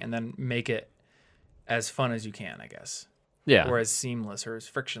thing, and then make it as fun as you can, I guess. Yeah. Or as seamless or as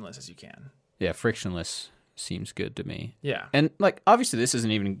frictionless as you can. Yeah, frictionless seems good to me. Yeah. And like obviously this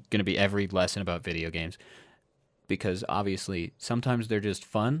isn't even going to be every lesson about video games, because obviously sometimes they're just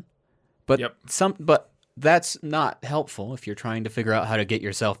fun, but but that's not helpful if you're trying to figure out how to get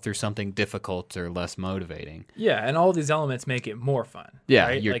yourself through something difficult or less motivating. Yeah, and all these elements make it more fun. Yeah,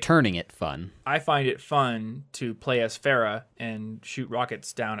 right? you're like, turning it fun. I find it fun to play as Farah and shoot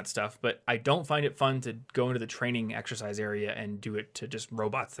rockets down at stuff, but I don't find it fun to go into the training exercise area and do it to just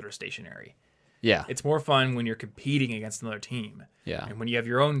robots that are stationary. Yeah. It's more fun when you're competing against another team. Yeah. And when you have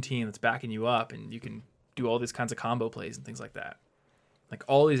your own team that's backing you up and you can do all these kinds of combo plays and things like that. Like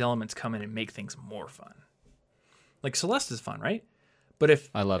all these elements come in and make things more fun. Like Celeste is fun, right? But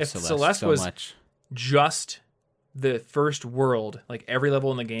if Celeste so was much. just the first world, like every level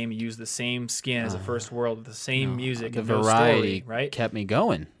in the game, you use the same skin as the first world with the same music The and variety no story, right? kept me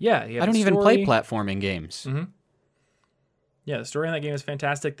going. Yeah, I don't even play platforming games. Yeah, the story in that game is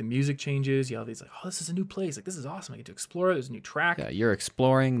fantastic. The music changes. You have these like, oh, this is a new place. Like, this is awesome. I get to explore. There's a new track. Yeah, you're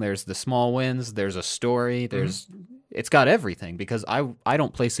exploring. There's the small wins. There's a story. It's got everything, because I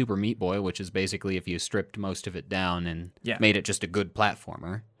don't play Super Meat Boy, which is basically if you stripped most of it down and made it just a good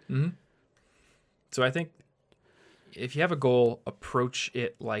platformer. So I think if you have a goal, approach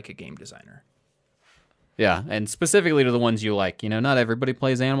it like a game designer. Yeah, and specifically to the ones you like. Not everybody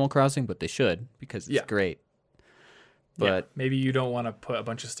plays Animal Crossing, but they should, because it's great. But maybe you don't want to put a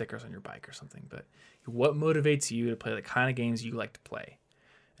bunch of stickers on your bike or something, but what motivates you to play the kind of games you like to play,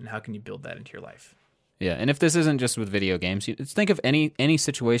 and how can you build that into your life? Yeah, and if this isn't just with video games, think of any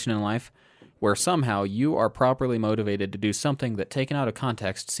situation in life where somehow you are properly motivated to do something that, taken out of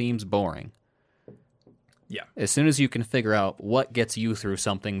context, seems boring. Yeah. As soon as you can figure out what gets you through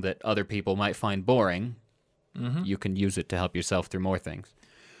something that other people might find boring, you can use it to help yourself through more things.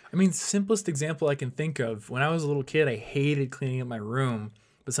 I mean, simplest example I can think of, when I was a little kid, I hated cleaning up my woom.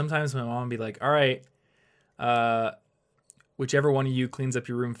 But sometimes my mom would be like, all right, whichever one of you cleans up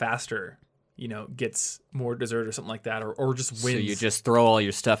your room faster, gets more dessert or something like that, or just wins. So you just throw all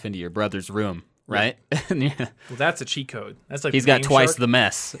your stuff into your brother's room, right? Well, that's a cheat code. That's like he's got twice Shark. the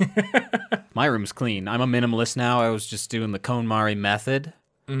mess. My room's clean. I'm a minimalist now. I was just doing the KonMari method.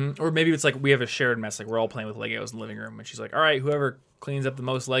 Mm-hmm. Or maybe it's like we have a shared mess, like we're all playing with Legos in the living room, and she's like, all right, whoever cleans up the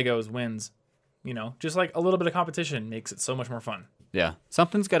most Legos wins. Just like a little bit of competition makes it so much more fun. Yeah.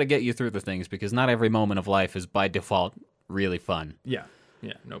 Something's got to get you through the things, because not every moment of life is by default really fun. Yeah.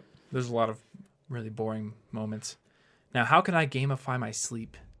 Nope. There's a lot of really boring moments. Now, how can I gamify my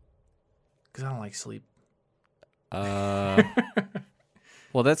sleep? Because I don't like sleep. Well,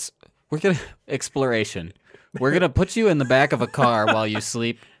 we're going to exploration. We're going to put you in the back of a car while you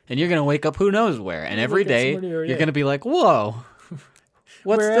sleep, and you're going to wake up who knows where. And every day you're going to be like, whoa,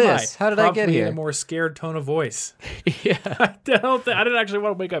 what's Where am this? I? How did I get Probably here? in a more scared tone of voice. Yeah. I didn't actually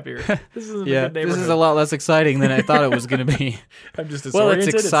want to wake up here. This isn't a good neighborhood. This is a lot less exciting than I thought it was going to be. I'm just Well, it's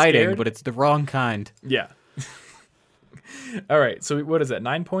disoriented, exciting, scared. but it's the wrong kind. Yeah. All right. So what is that?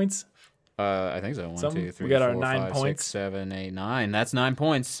 9 points? I think so. 1, Something? 2, 3, We got our 4, 9 5, points. 6, 7, 8, 9. That's 9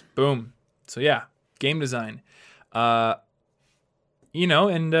 points. Boom. So yeah, game design. I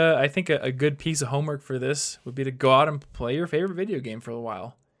think a good piece of homework for this would be to go out and play your favorite video game for a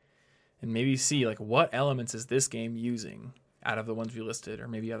while, and maybe see like what elements is this game using out of the ones we listed, or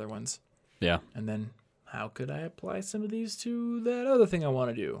maybe other ones. Yeah. And then how could I apply some of these to that other thing I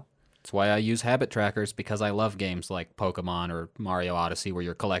want to do? That's why I use habit trackers, because I love games like Pokemon or Mario Odyssey where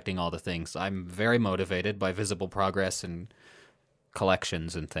you're collecting all the things. I'm very motivated by visible progress and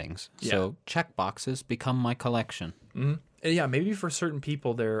collections and things. Yeah. So check boxes become my collection. Mm-hmm. And yeah, maybe for certain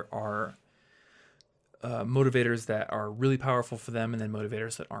people there are motivators that are really powerful for them, and then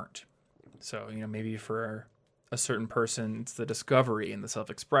motivators that aren't. So, maybe for a certain person, it's the discovery and the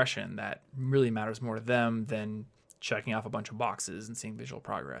self-expression that really matters more to them than checking off a bunch of boxes and seeing visual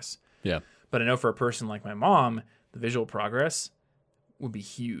progress. Yeah. But I know for a person like my mom, the visual progress would be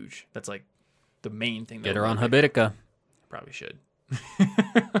huge. That's like the main thing. Get her on Habitica. Probably should.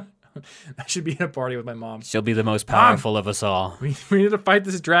 I should be in a party with my mom. She'll be the most powerful of us all. We need to fight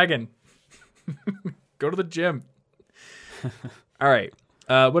this dragon. Go to the gym. All right.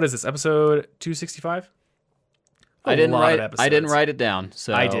 What is this? Episode 265? I didn't write it down.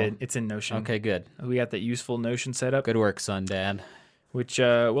 So I did. It's in Notion. Okay, good. We got that useful Notion set up. Good work, son, Dad. Which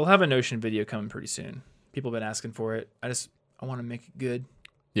we'll have a Notion video coming pretty soon. People have been asking for it. I want to make it good.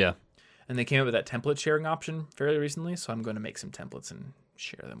 Yeah. And they came up with that template sharing option fairly recently, so I'm going to make some templates and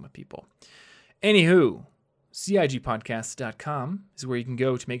share them with people. Anywho, CIGpodcasts.com is where you can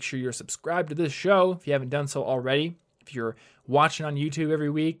go to make sure you're subscribed to this show if you haven't done so already. If you're watching on YouTube every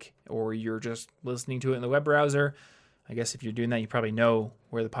week, or you're just listening to it in the web browser, I guess if you're doing that, you probably know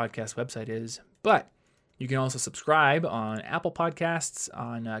where the podcast website is. But you can also subscribe on Apple Podcasts,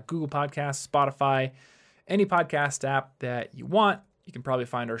 on Google Podcasts, Spotify, any podcast app that you want. You can probably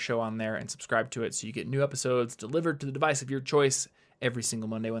find our show on there and subscribe to it so you get new episodes delivered to the device of your choice every single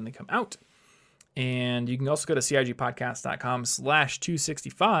Monday when they come out. And you can also go to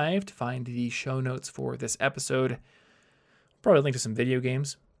CIGpodcast.com/265 to find the show notes for this episode. Probably link to some video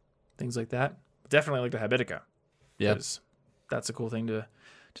games, things like that. Definitely link to Habitica. Yep. Because that's a cool thing to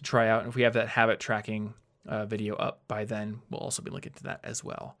try out. And if we have that habit tracking video up by then, we'll also be linking to that as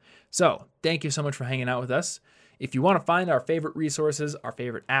well. So thank you so much for hanging out with us. If you want to find our favorite resources, our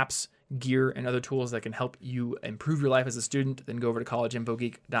favorite apps, gear, and other tools that can help you improve your life as a student, then go over to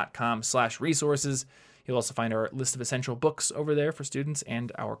collegeinfogeek.com/resources. You'll also find our list of essential books over there for students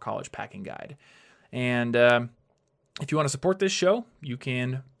and our college packing guide. And if you want to support this show, you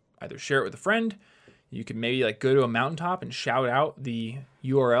can either share it with a friend. You can maybe go to a mountaintop and shout out the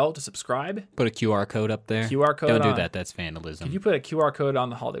URL to subscribe. Put a QR code up there. QR code. Don't do that. That's vandalism. If you put a QR code on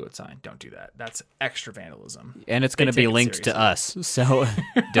the Hollywood sign, don't do that. That's extra vandalism. And it's going to be linked to us, so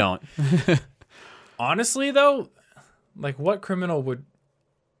don't. Honestly, though, what criminal would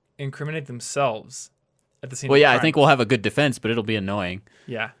incriminate themselves at the scene of Well, the yeah, I crime? think we'll have a good defense, but it'll be annoying.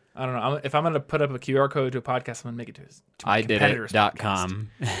 Yeah. I don't know. If I'm going to put up a QR code to a podcast, I'm going to make it to a competitor's ididit.com.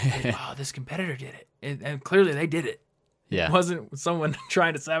 Wow, this competitor did it. And clearly they did it. Yeah. It wasn't someone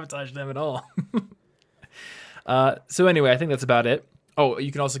trying to sabotage them at all. So anyway, I think that's about it. Oh,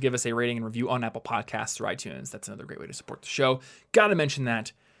 you can also give us a rating and review on Apple Podcasts or iTunes. That's another great way to support the show. Got to mention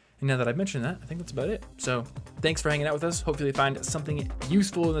that. And now that I've mentioned that, I think that's about it. So thanks for hanging out with us. Hopefully you find something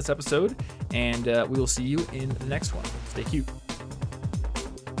useful in this episode, and we will see you in the next one. Stay cute.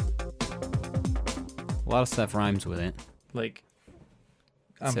 A lot of stuff rhymes with it. Like,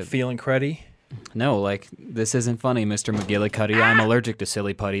 I'm feeling cruddy. No, like, this isn't funny, Mr. McGillicuddy. I'm allergic to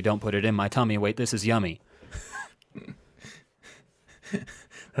silly putty. Don't put it in my tummy. Wait, this is yummy.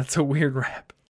 That's a weird rap.